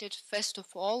innovated first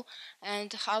of all,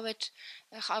 and how it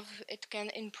can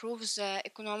improve the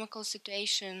economical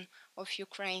situation of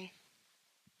Ukraine?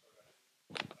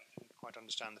 I didn't quite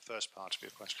understand the first part of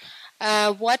your question.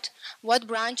 What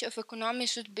branch of economy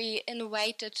should be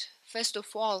innovated first of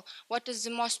all? What is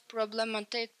the most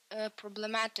problematic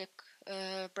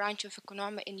branch of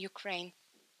economy in Ukraine?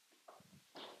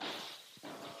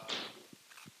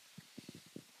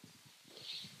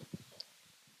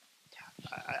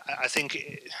 I think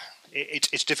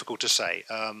it's difficult to say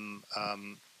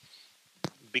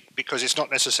because it's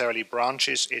not necessarily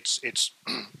branches. It's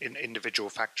in individual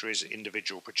factories,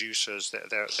 individual producers.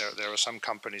 There are some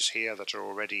companies here that are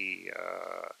already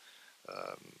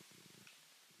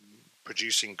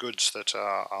producing goods that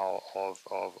are of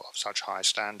such high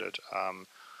standard.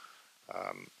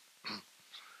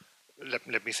 Let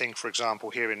me think. For example,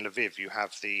 here in Lviv, you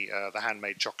have the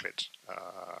handmade chocolate,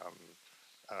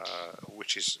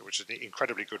 which is an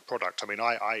incredibly good product. I mean,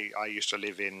 I used to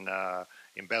live in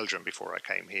Belgium before I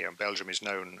came here, and Belgium is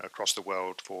known across the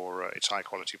world for its high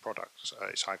quality products,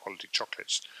 its high quality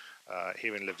chocolates.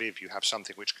 Here in Lviv, you have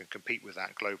something which can compete with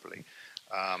that globally.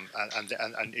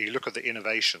 And you look at the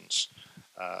innovations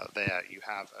there. You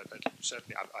have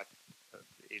certainly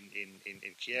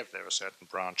in Kiev there are certain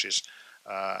branches,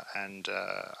 and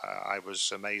I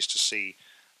was amazed to see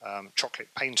chocolate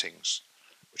paintings,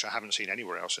 which I haven't seen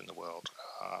anywhere else in the world.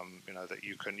 You know, that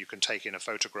you can take in a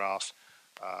photograph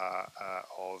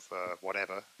of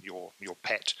whatever your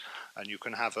pet, and you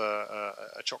can have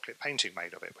a chocolate painting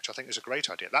made of it, which I think is a great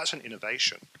idea. That's an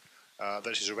innovation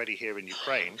that is already here in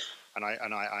Ukraine, and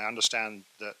I understand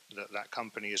that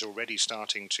company is already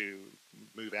starting to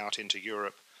move out into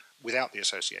Europe without the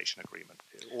association agreement.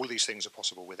 All these things are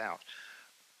possible without.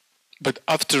 But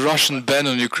after Russian ban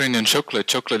on Ukrainian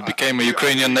chocolate became a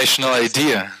Ukrainian national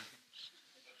idea.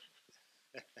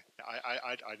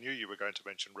 I knew you were going to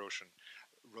mention Roshan.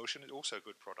 Roshan is also a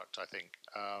good product, I think.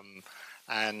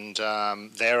 And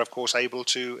they're, of course, able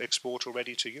to export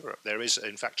already to Europe. There is,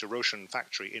 in fact, a Roshan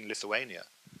factory in Lithuania,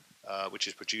 which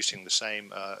is producing the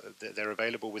same. They're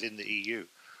available within the EU.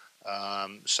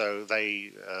 So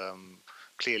they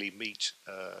clearly meet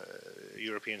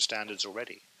European standards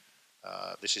already.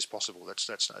 This is possible. That's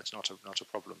not a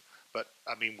problem. But,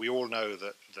 I mean, we all know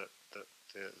that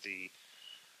the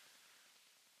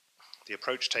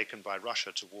approach taken by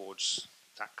Russia towards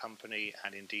that company,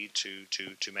 and indeed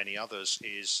to many others,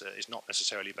 is not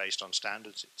necessarily based on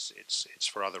standards. It's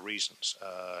for other reasons.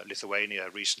 Lithuania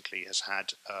recently has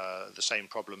had the same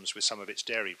problems with some of its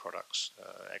dairy products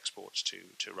exports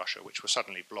to Russia, which were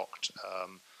suddenly blocked.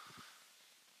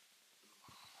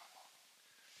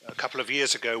 A couple of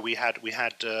years ago, we had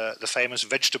the famous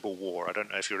vegetable war. I don't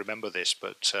know if you remember this,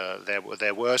 but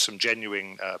there were some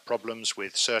genuine problems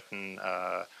with certain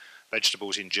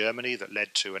vegetables in Germany that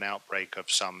led to an outbreak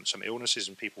of some illnesses,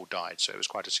 and people died. So it was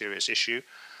quite a serious issue.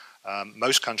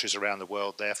 Most countries around the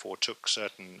world therefore took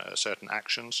certain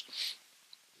actions.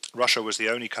 Russia was the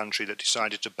only country that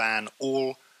decided to ban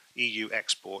all EU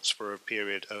exports for a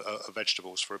period of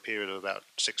vegetables for a period of about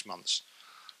 6 months.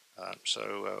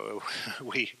 So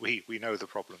we know the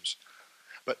problems.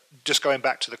 But just going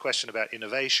back to the question about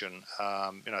innovation,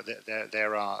 you know,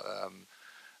 there are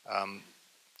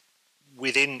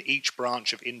within each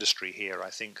branch of industry here, I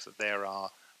think that there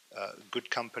are good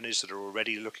companies that are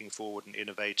already looking forward and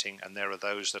innovating, and there are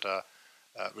those that are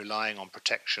relying on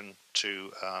protection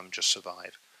to just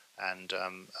survive. And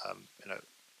you know,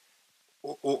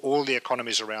 all the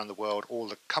economies around the world, all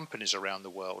the companies around the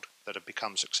world that have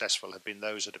become successful have been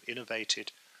those that have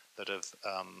innovated, that have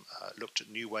looked at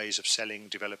new ways of selling,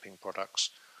 developing products.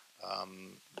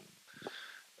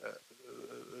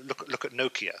 Look at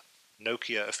Nokia.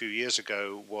 Nokia a few years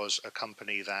ago was a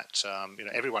company that you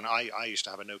know, everyone. I used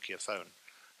to have a Nokia phone.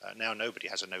 Now nobody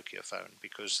has a Nokia phone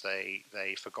because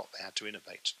they forgot they had to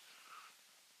innovate.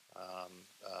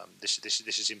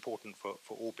 This is important for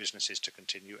all businesses to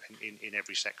continue in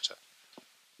every sector.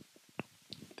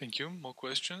 Thank you. More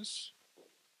questions?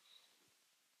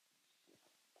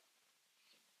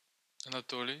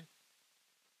 Anatoly,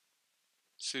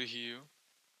 Sergio,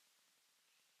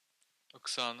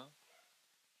 Oksana.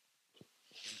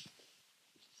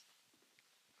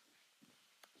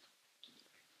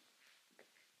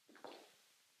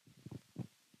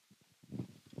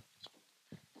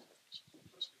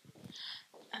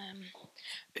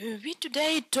 We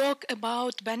today talk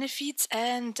about benefits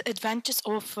and advantages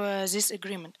of this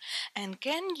agreement. And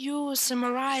can you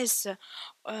summarize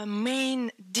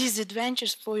main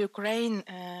disadvantages for Ukraine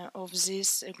of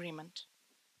this agreement?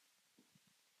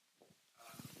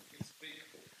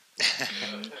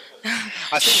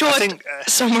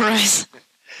 Summarize.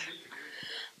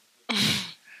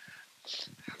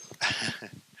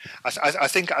 I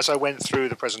think as I went through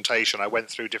the presentation, I went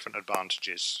through different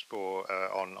advantages for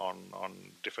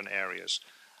on different areas.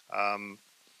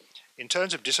 In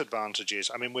terms of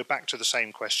disadvantages, I mean, we're back to the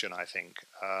same question. I think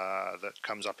that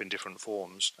comes up in different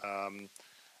forms.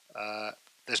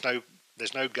 There's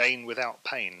no gain without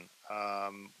pain.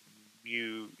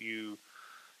 You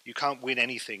you can't win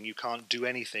anything, you can't do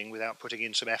anything without putting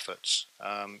in some efforts.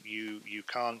 You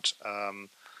can't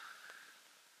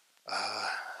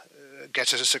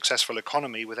get a successful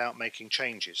economy without making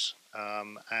changes.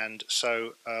 And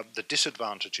so the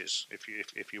disadvantages,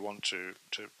 if you want to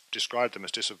describe them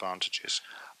as disadvantages,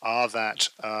 are that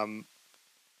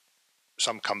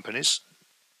some companies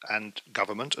and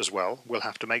government as well will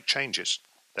have to make changes.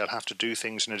 They'll have to do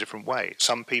things in a different way.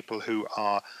 Some people who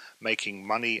are making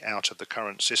money out of the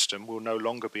current system will no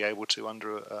longer be able to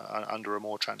under a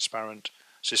more transparent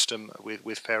system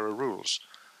with fairer rules.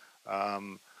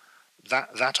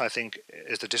 That I think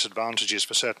is the disadvantages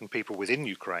for certain people within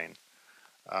Ukraine.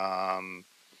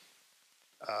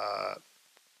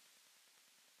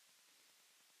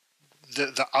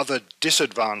 The other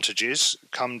disadvantages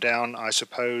come down, I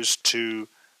suppose, to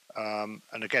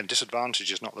and again,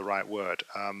 disadvantage is not the right word.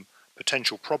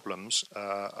 Potential problems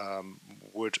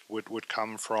would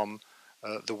come from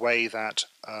the way that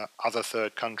other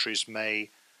third countries may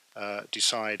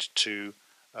decide to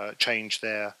change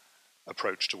their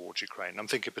approach towards Ukraine. I'm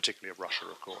thinking particularly of Russia,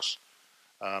 of course,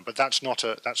 but that's not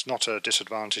a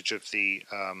disadvantage of the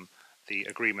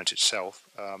agreement itself.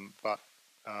 But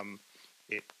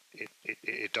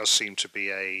it does seem to be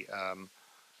an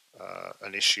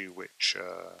issue which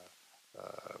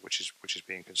is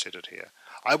being considered here.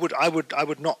 I would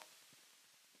not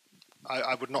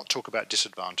talk about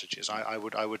disadvantages. I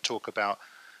would talk about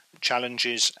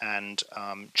challenges and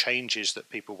changes that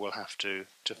people will have to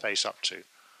face up to.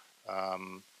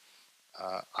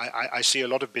 I see a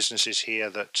lot of businesses here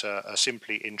that are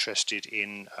simply interested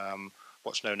in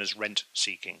what's known as rent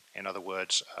seeking. In other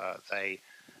words, they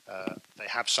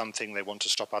have something, they want to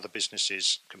stop other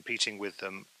businesses competing with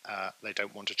them. They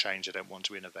don't want to change, they don't want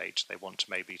to innovate, they want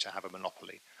maybe to have a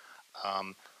monopoly.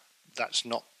 That's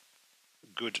not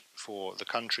good for the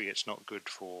country, it's not good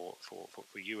for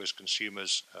you as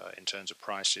consumers in terms of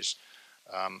prices.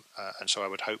 And so I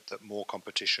would hope that more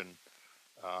competition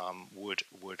would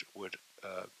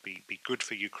be good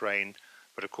for Ukraine,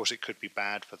 but of course it could be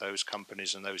bad for those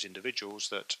companies and those individuals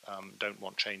that don't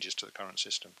want changes to the current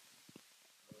system.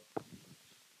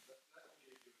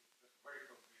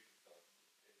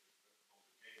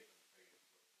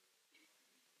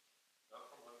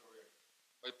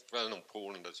 Quite well known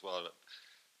Poland as well.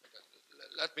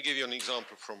 Let me give you an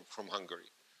example from Hungary.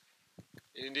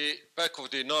 In the back of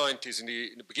the 90s, in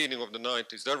the beginning of the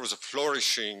 90s, there was a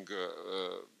flourishing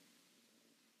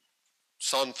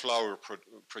sunflower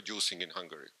producing in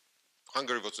Hungary.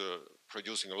 Hungary was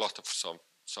producing a lot of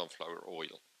sunflower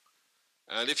oil.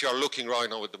 And if you are looking right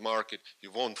now at the market,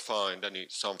 you won't find any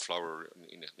sunflower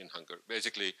in Hungary.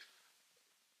 Basically,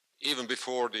 even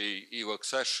before the EU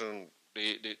accession,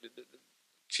 the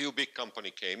few big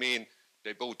companies came in,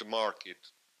 they bought the market,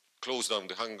 closed down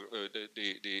the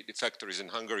factories in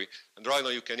Hungary, and right now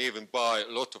you can even buy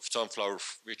a lot of sunflower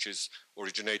which is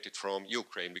originated from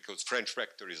Ukraine, because French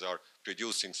factories are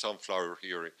producing sunflower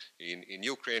here in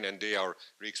Ukraine, and they are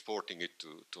re-exporting it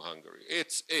to Hungary.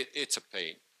 It's a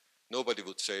pain. Nobody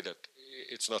would say that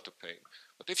it's not a pain.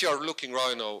 But if you are looking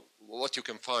right now what you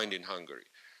can find in Hungary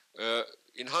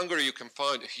you can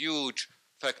find a huge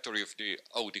factory of the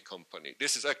Audi company.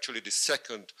 This is actually the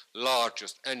second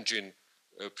largest engine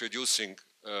producing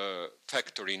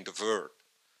factory in the world.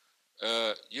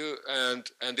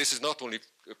 And this is not only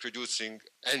producing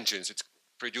engines, it's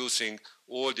producing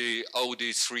all the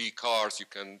Audi 3 cars you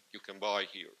can buy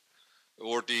here,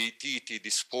 or the TT, the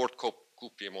Sport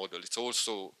Coupe model. It's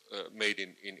also made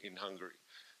in Hungary.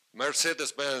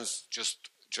 Mercedes-Benz just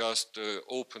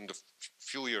opened a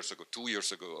few years ago, 2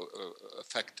 years ago, a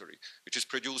factory which is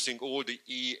producing all the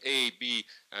E, A, B,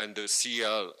 and the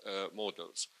CL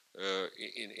models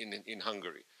in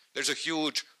Hungary. There's a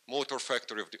huge motor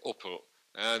factory of the Opel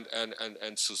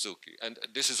and Suzuki, and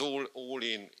this is all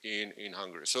in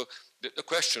Hungary. So the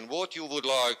question, what you would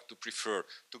like to prefer,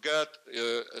 to get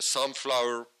a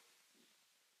sunflower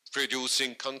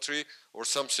producing country or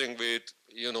something with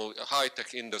a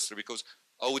high-tech industry? Because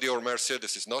Audi or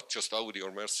Mercedes is not just Audi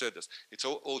or Mercedes. It's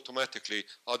automatically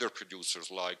other producers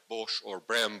like Bosch or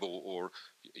Brembo, or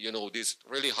these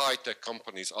really high-tech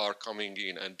companies are coming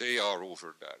in, and they are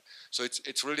over there. So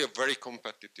it's really a very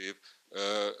competitive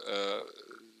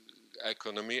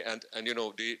economy, and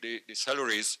the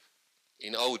salaries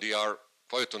in Audi are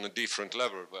quite on a different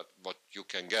level but what you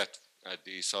can get at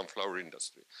the sunflower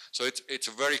industry. So it's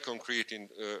a very concrete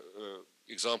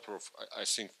example of, I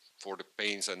think, for the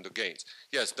pains and the gains.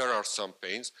 Yes, there are some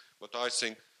pains, but I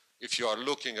think if you are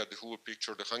looking at the whole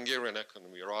picture, the Hungarian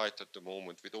economy right at the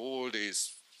moment, with all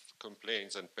these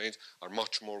complaints and pains, are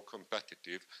much more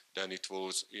competitive than it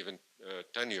was even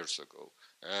 10 years ago.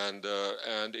 And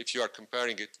if you are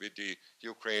comparing it with the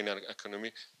Ukrainian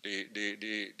economy, the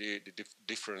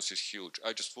difference is huge.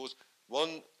 I just was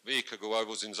 1 week ago, I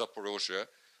was in Zaporozhye,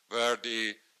 where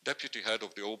the deputy head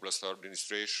of the Oblast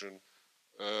administration,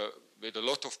 with a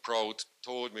lot of pride,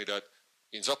 told me that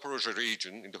in Zaporozhye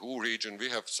region, in the whole region, we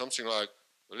have something like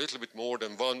a little bit more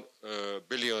than $1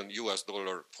 billion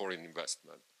foreign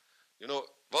investment. You know,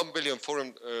 1 billion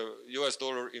foreign US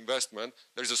dollar investment.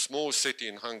 There is a small city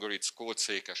in Hungary. It's called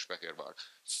Székesfehérvár.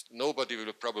 Nobody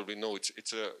will probably know.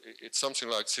 It's something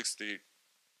like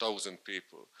 60,000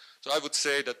 people. So I would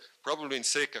say that probably in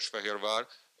Székesfehérvár,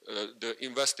 the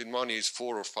invested money is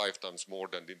 4 or 5 times more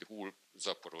than in the whole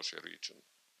Zaporozhye region,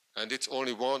 and it's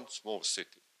only one small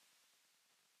city.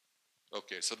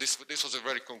 Okay, so this was a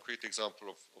very concrete example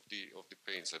of the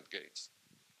pains and gains.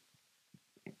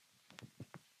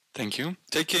 Thank you.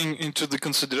 Taking into the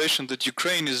consideration that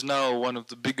Ukraine is now one of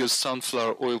the biggest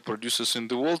sunflower oil producers in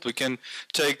the world, we can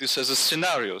take this as a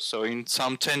scenario. So in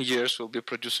some 10 years, we'll be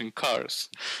producing cars.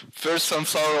 First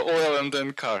sunflower oil and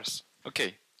then cars.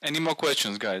 Okay. Any more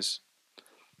questions, guys?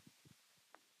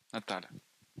 Natalia.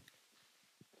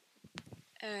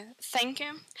 Thank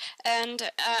you.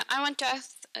 And I want to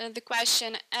ask the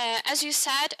question, as you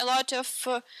said, a lot of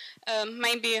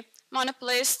maybe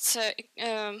monopolists,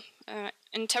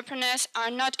 entrepreneurs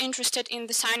are not interested in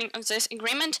the signing of this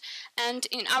agreement, and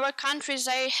in our countries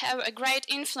they have a great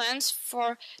influence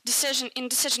for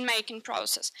decision-making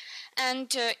process, and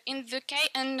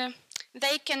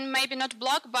they can maybe not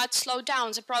block but slow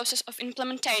down the process of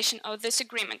implementation of this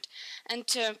agreement. And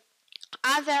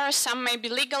are there some maybe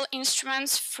legal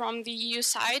instruments from the EU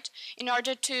side in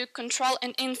order to control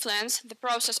and influence the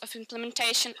process of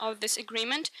implementation of this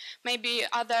agreement? Maybe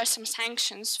are there some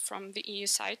sanctions from the EU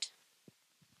side?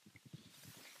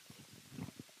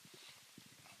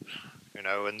 You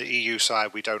know, on the EU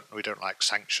side, we don't like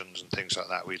sanctions and things like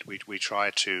that. We try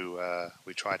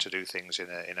to do things in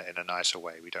a nicer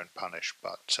way. We don't punish,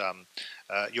 but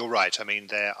you're right. I mean,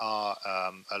 there are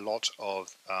a lot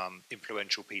of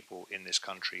influential people in this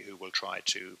country who will try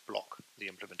to block the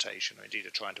implementation, or indeed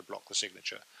are trying to block the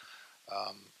signature.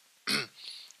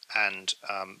 And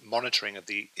monitoring of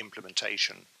the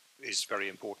implementation is very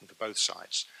important for both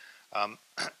sides.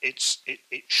 It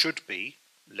should be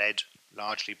led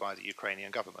largely by the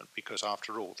Ukrainian government, because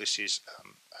after all, this is,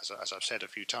 as I've said a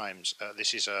few times,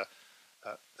 this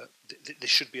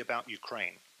should be about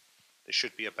Ukraine. This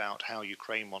should be about how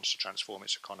Ukraine wants to transform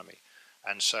its economy.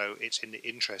 And so it's in the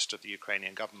interest of the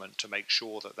Ukrainian government to make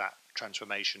sure that that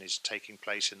transformation is taking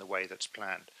place in the way that's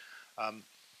planned.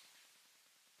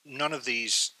 None of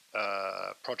these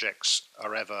projects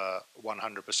are ever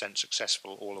 100%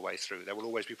 successful all the way through. There will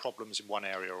always be problems in one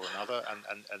area or another,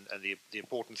 and the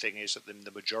important thing is that in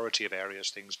the majority of areas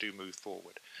things do move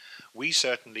forward. We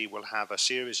certainly will have a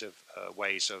series of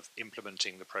ways of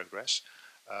implementing the progress.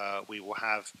 We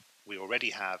already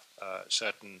have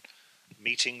certain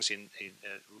meetings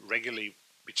regularly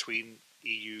between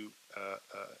EU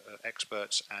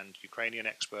experts and Ukrainian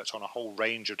experts on a whole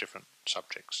range of different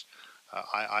subjects.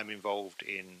 I'm involved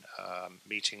in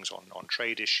meetings on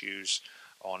trade issues,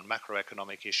 on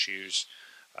macroeconomic issues.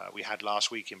 We had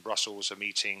last week in Brussels a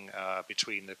meeting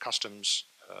between the customs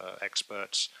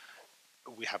experts.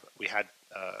 We had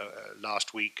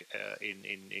last week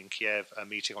in Kiev a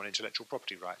meeting on intellectual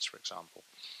property rights, for example.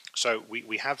 So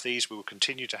we have these. We will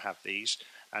continue to have these,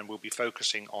 and we'll be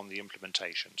focusing on the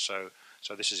implementation. So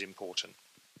this is important.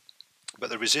 But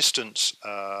the resistance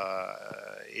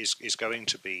is going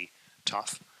to be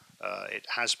tough. It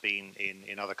has been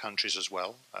in other countries as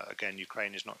well. Again,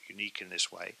 Ukraine is not unique in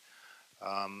this way.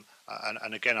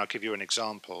 And again, I'll give you an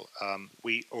example.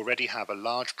 We already have a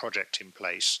large project in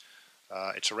place.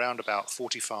 It's around about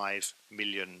 45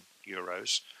 million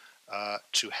euros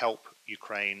to help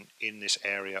Ukraine in this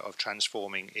area of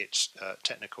transforming its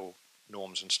technical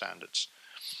norms and standards.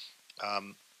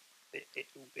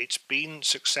 It's been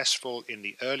successful in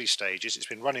the early stages. It's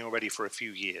been running already for a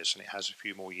few years, and it has a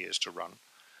few more years to run.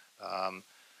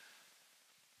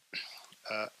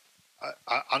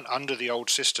 Under the old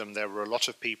system, there were a lot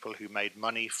of people who made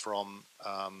money from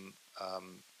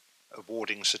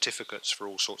awarding certificates for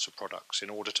all sorts of products. In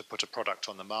order to put a product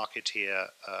on the market here,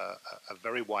 a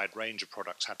very wide range of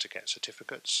products had to get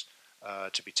certificates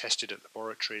to be tested at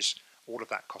laboratories. All of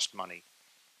that cost money.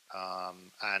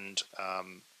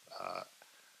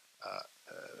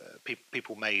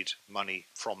 People made money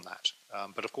from that,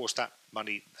 but of course that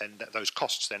money and those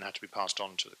costs then had to be passed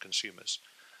on to the consumers.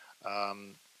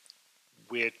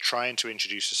 We're trying to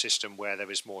introduce a system where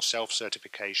there is more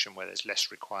self-certification, where there's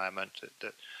less requirement,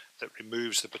 that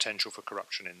removes the potential for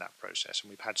corruption in that process. And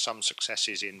we've had some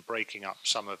successes in breaking up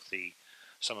some of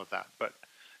that. But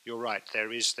you're right,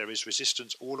 there is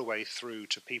resistance all the way through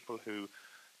to people who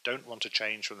don't want to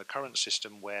change from the current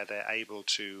system, where they're able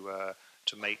to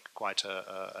make quite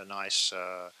a nice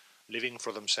living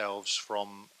for themselves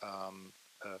from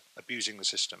abusing the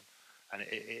system. And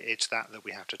it's that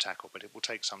we have to tackle, but it will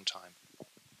take some time.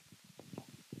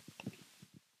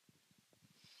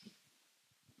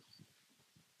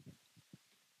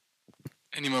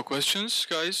 Any more questions,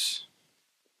 guys?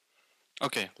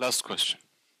 Okay, last question.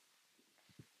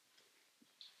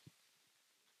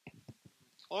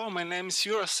 Hello, my name is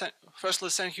Yura. Firstly,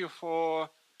 thank you for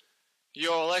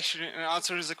your lecture and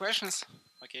answering the questions.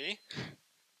 Okay.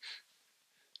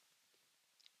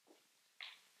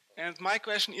 And my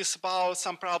question is about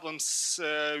some problems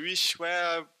which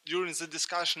were during the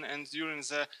discussion and during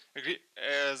the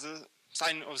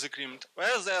signing of the agreement.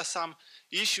 Were there some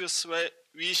issues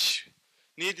which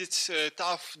needed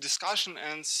tough discussion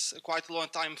and quite a long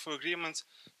time for agreement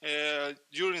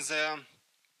during the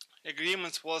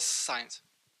agreement was signed?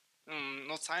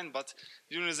 Not signed, but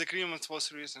during the agreement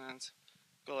was written and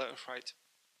clarified.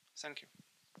 Thank you.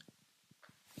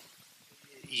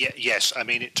 Yes, I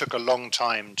mean, it took a long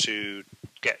time to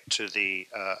get to the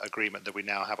agreement that we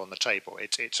now have on the table.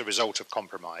 It's a result of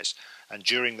compromise. And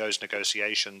during those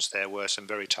negotiations, there were some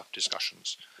very tough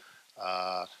discussions.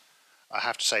 I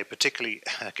have to say, particularly,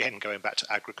 again, going back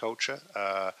to agriculture,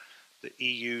 the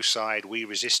EU side, we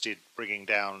resisted bringing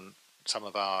down some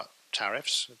of our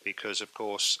tariffs because, of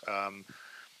course,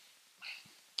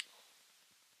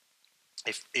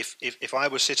 if I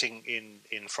was sitting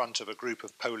in front of a group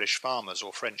of Polish farmers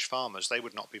or French farmers, they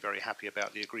would not be very happy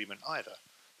about the agreement either,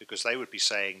 because they would be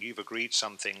saying, you've agreed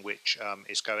something which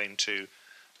is going to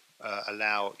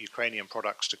allow Ukrainian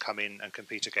products to come in and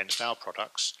compete against our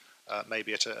products,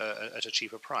 maybe at a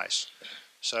cheaper price.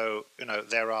 So, you know,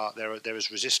 there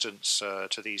is resistance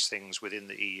to these things within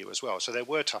the EU as well. So there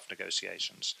were tough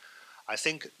negotiations. I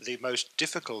think the most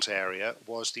difficult area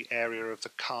was the area of the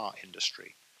car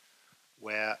industry,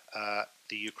 where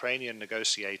the Ukrainian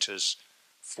negotiators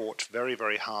fought very,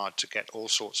 very hard to get all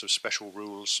sorts of special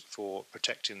rules for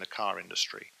protecting the car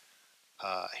industry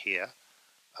here,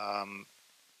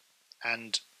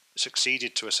 and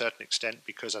succeeded to a certain extent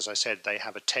because, as I said, they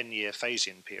have a 10-year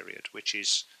phase-in period, which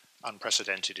is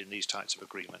unprecedented in these types of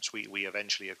agreements. We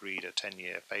eventually agreed a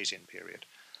 10-year phase-in period.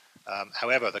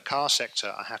 However, the car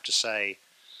sector, I have to say,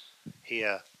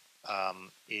 here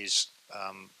is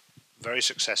very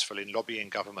successful in lobbying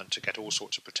government to get all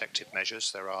sorts of protective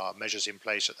measures. There are measures in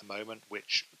place at the moment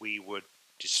which we would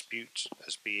dispute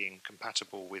as being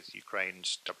compatible with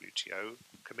Ukraine's WTO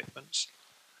commitments.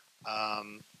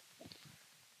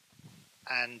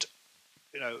 And,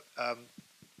 you know,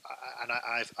 and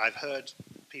I've heard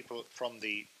people from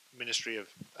the Ministry of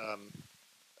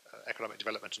Economic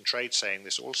Development and Trade saying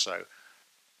this also.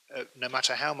 No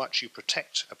matter how much you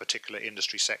protect a particular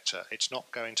industry sector, it's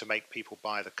not going to make people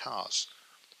buy the cars.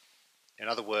 In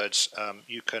other words,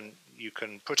 you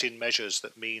can put in measures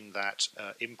that mean that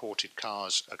imported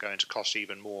cars are going to cost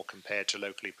even more compared to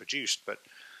locally produced, but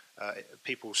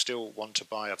people still want to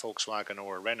buy a Volkswagen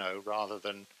or a Renault rather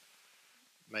than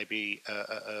maybe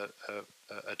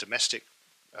a domestic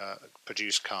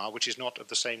produced car, which is not of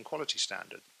the same quality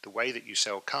standard. The way that you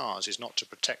sell cars is not to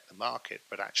protect the market,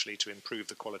 but actually to improve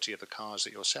the quality of the cars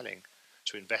that you're selling,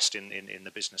 to invest in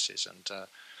the businesses. And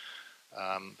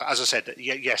but as I said,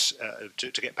 yes,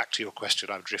 to get back to your question,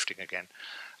 I'm drifting again.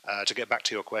 To get back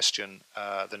to your question,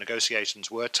 the negotiations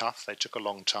were tough. They took a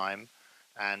long time,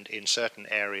 and in certain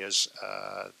areas,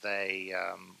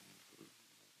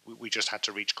 we just had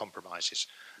to reach compromises.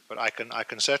 But I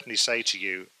can certainly say to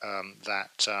you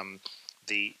that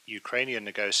the Ukrainian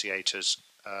negotiators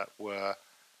were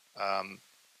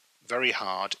very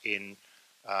hard in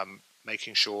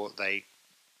making sure they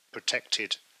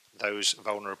protected those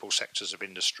vulnerable sectors of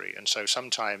industry. And so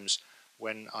sometimes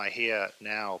when I hear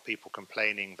now people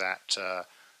complaining that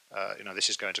you know, this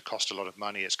is going to cost a lot of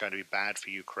money, it's going to be bad for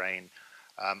Ukraine,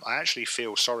 I actually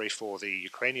feel sorry for the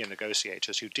Ukrainian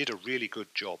negotiators who did a really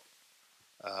good job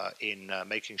in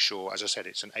making sure, as I said,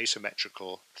 it's an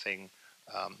asymmetrical thing,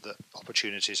 that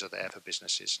opportunities are there for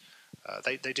businesses.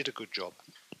 They did a good job.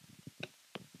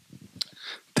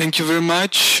 Thank you very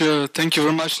much. Thank you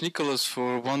very much, Nicholas,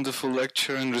 for a wonderful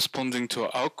lecture and responding to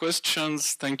our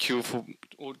questions. Thank you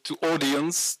to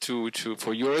audience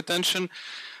for your attention.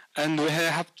 And we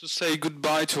have to say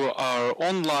goodbye to our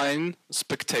online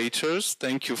spectators.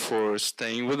 Thank you for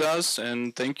staying with us,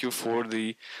 and thank you for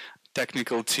the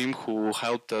technical team who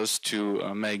helped us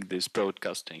to make this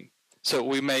broadcasting. So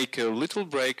we make a little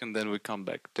break and then we come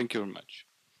back. Thank you very much.